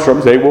Nordstrom's.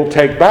 Nordstrom's, they will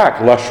take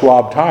back Les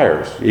Schwab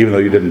tires, even though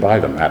you didn't buy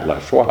them at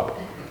Les Schwab.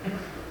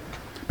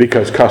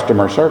 Because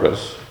customer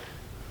service.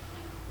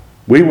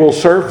 We will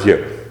serve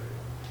you.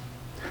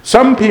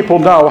 Some people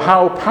know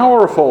how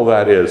powerful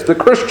that is. The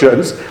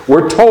Christians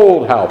were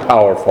told how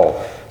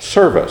powerful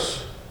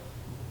service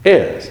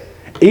is,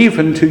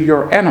 even to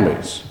your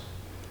enemies.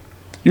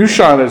 You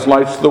shine as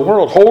lights to the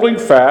world, holding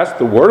fast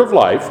the word of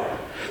life,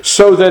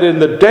 so that in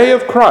the day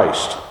of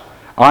Christ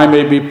I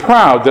may be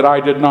proud that I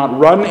did not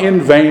run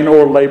in vain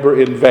or labor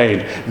in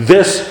vain.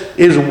 This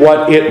is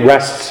what it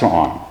rests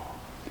on.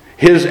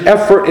 His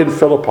effort in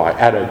Philippi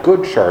at a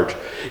good church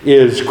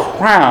is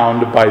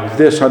crowned by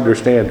this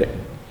understanding.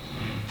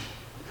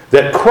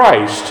 That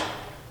Christ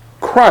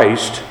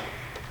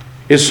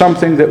is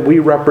something that we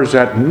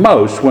represent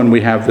most when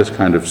we have this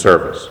kind of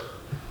service,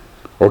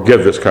 or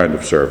give this kind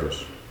of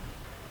service.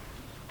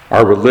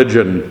 Our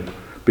religion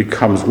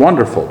becomes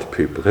wonderful to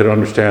people. They don't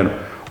understand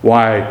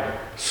why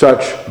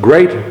such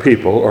great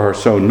people are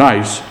so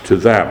nice to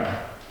them.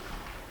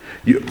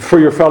 For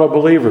your fellow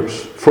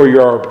believers, for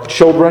your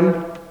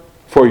children,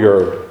 for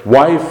your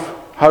wife,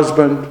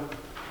 husband,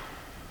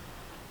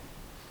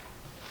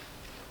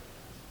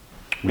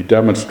 we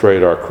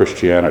demonstrate our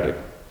Christianity.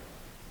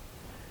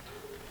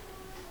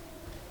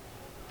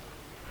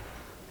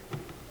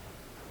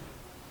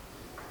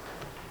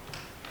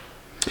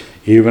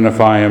 Even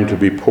if I am to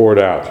be poured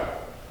out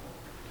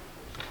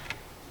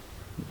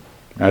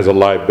as a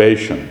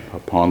libation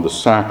upon the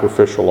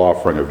sacrificial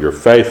offering of your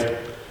faith,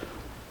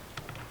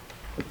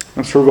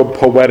 that's sort of a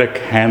poetic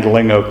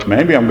handling of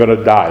maybe I'm going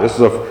to die.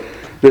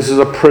 This is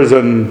a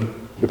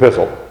prison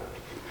epistle.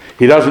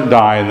 He doesn't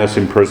die in this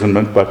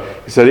imprisonment,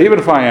 but he said, even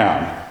if I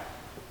am.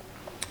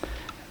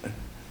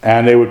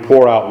 And they would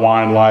pour out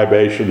wine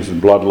libations and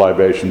blood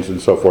libations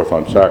and so forth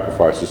on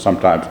sacrifices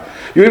sometimes.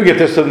 You even get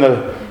this in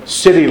the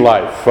city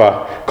life.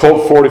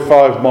 Colt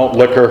 45 malt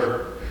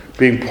liquor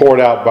being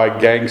poured out by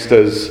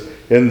gangsters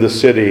in the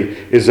city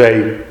is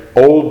a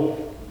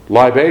old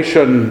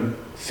libation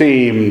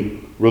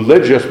theme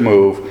religious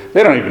move.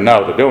 They don't even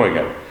know they're doing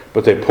it,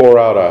 but they pour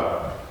out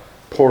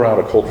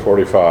a Colt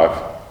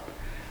 45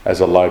 as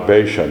a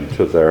libation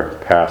to their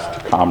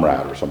past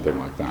comrade or something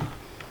like that.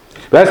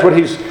 That's what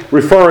he's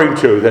referring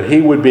to, that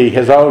he would be,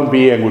 his own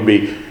being would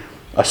be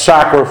a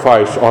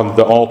sacrifice on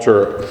the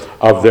altar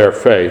of their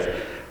faith.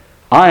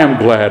 I am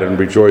glad and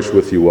rejoice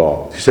with you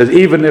all. He says,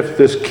 even if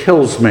this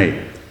kills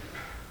me.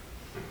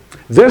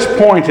 This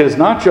point is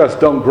not just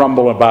don't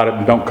grumble about it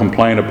and don't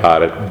complain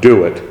about it.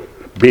 Do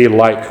it. Be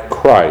like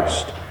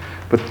Christ.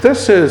 But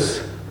this is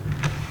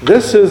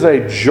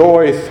a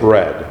joy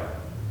thread.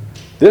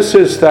 This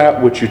is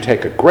that which you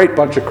take a great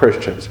bunch of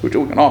Christians who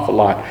do an awful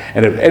lot,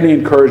 and have any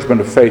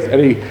encouragement of faith,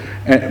 any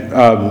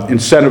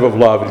incentive of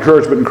love,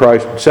 encouragement in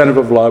Christ, incentive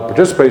of love,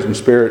 participation in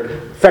spirit,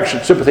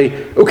 affection, sympathy.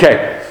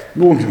 Okay,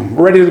 we're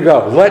ready to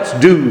go. Let's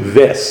do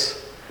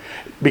this.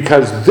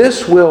 Because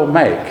this will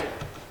make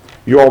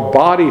your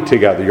body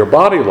together, your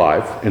body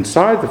life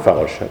inside the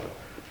fellowship,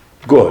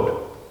 good,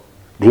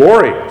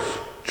 glorious,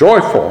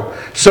 joyful,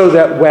 so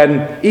that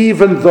when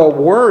even the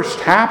worst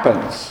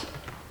happens,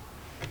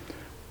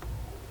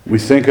 we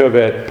think of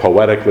it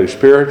poetically,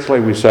 spiritually.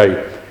 We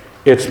say,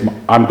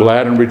 I'm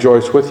glad and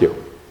rejoice with you.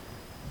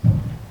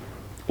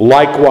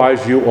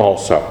 Likewise, you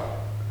also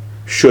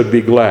should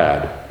be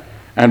glad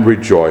and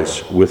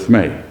rejoice with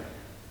me.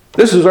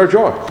 This is our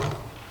joy.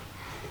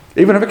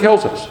 Even if it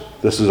kills us,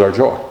 this is our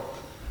joy.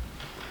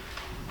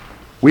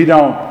 We're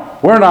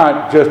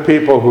not just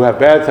people who have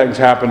bad things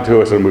happen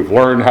to us and we've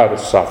learned how to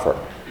suffer.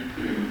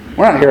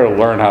 We're not here to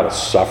learn how to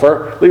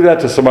suffer. Leave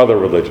that to some other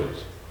religions.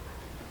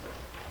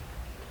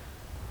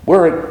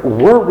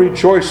 We're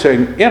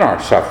rejoicing in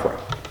our suffering.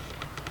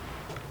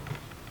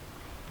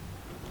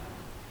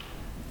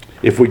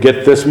 If we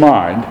get this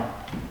mind,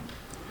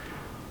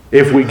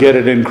 if we get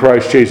it in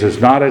Christ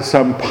Jesus, not as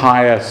some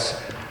pious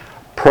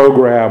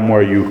program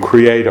where you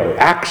create an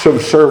acts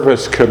of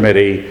service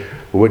committee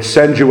which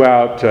sends you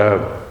out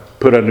to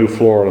put a new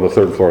floor on the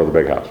third floor of the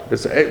big house.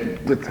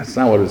 That's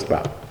not what it's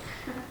about.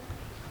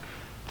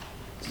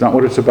 It's not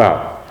what it's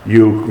about.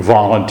 You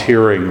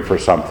volunteering for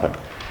something.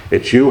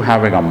 It's you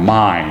having a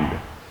mind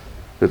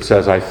that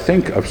says, I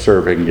think of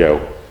serving you.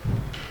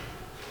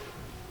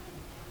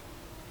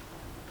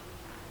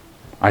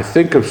 I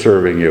think of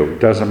serving you. It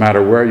doesn't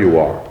matter where you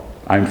are.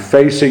 I'm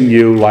facing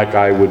you like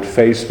I would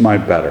face my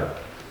better.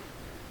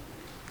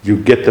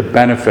 You get the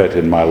benefit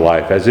in my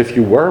life as if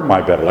you were my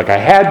better. Like I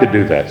had to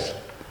do this.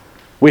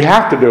 We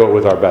have to do it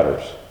with our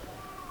betters.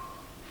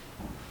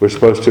 We're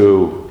supposed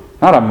to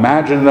not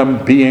imagine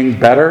them being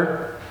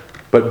better,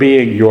 but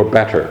being your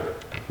better.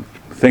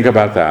 Think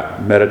about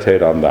that.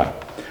 Meditate on that.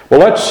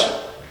 Well, let's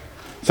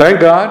thank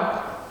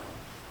God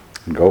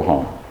and go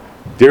home.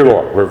 Dear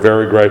Lord, we're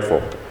very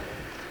grateful.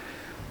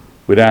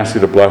 We'd ask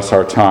you to bless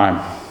our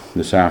time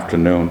this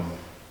afternoon.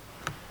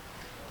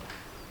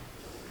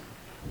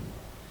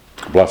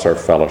 Bless our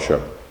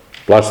fellowship.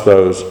 Bless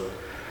those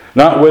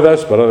not with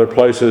us, but other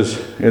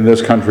places in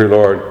this country,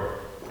 Lord.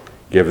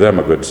 Give them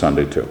a good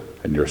Sunday too.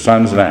 In your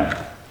Son's name,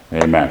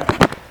 amen.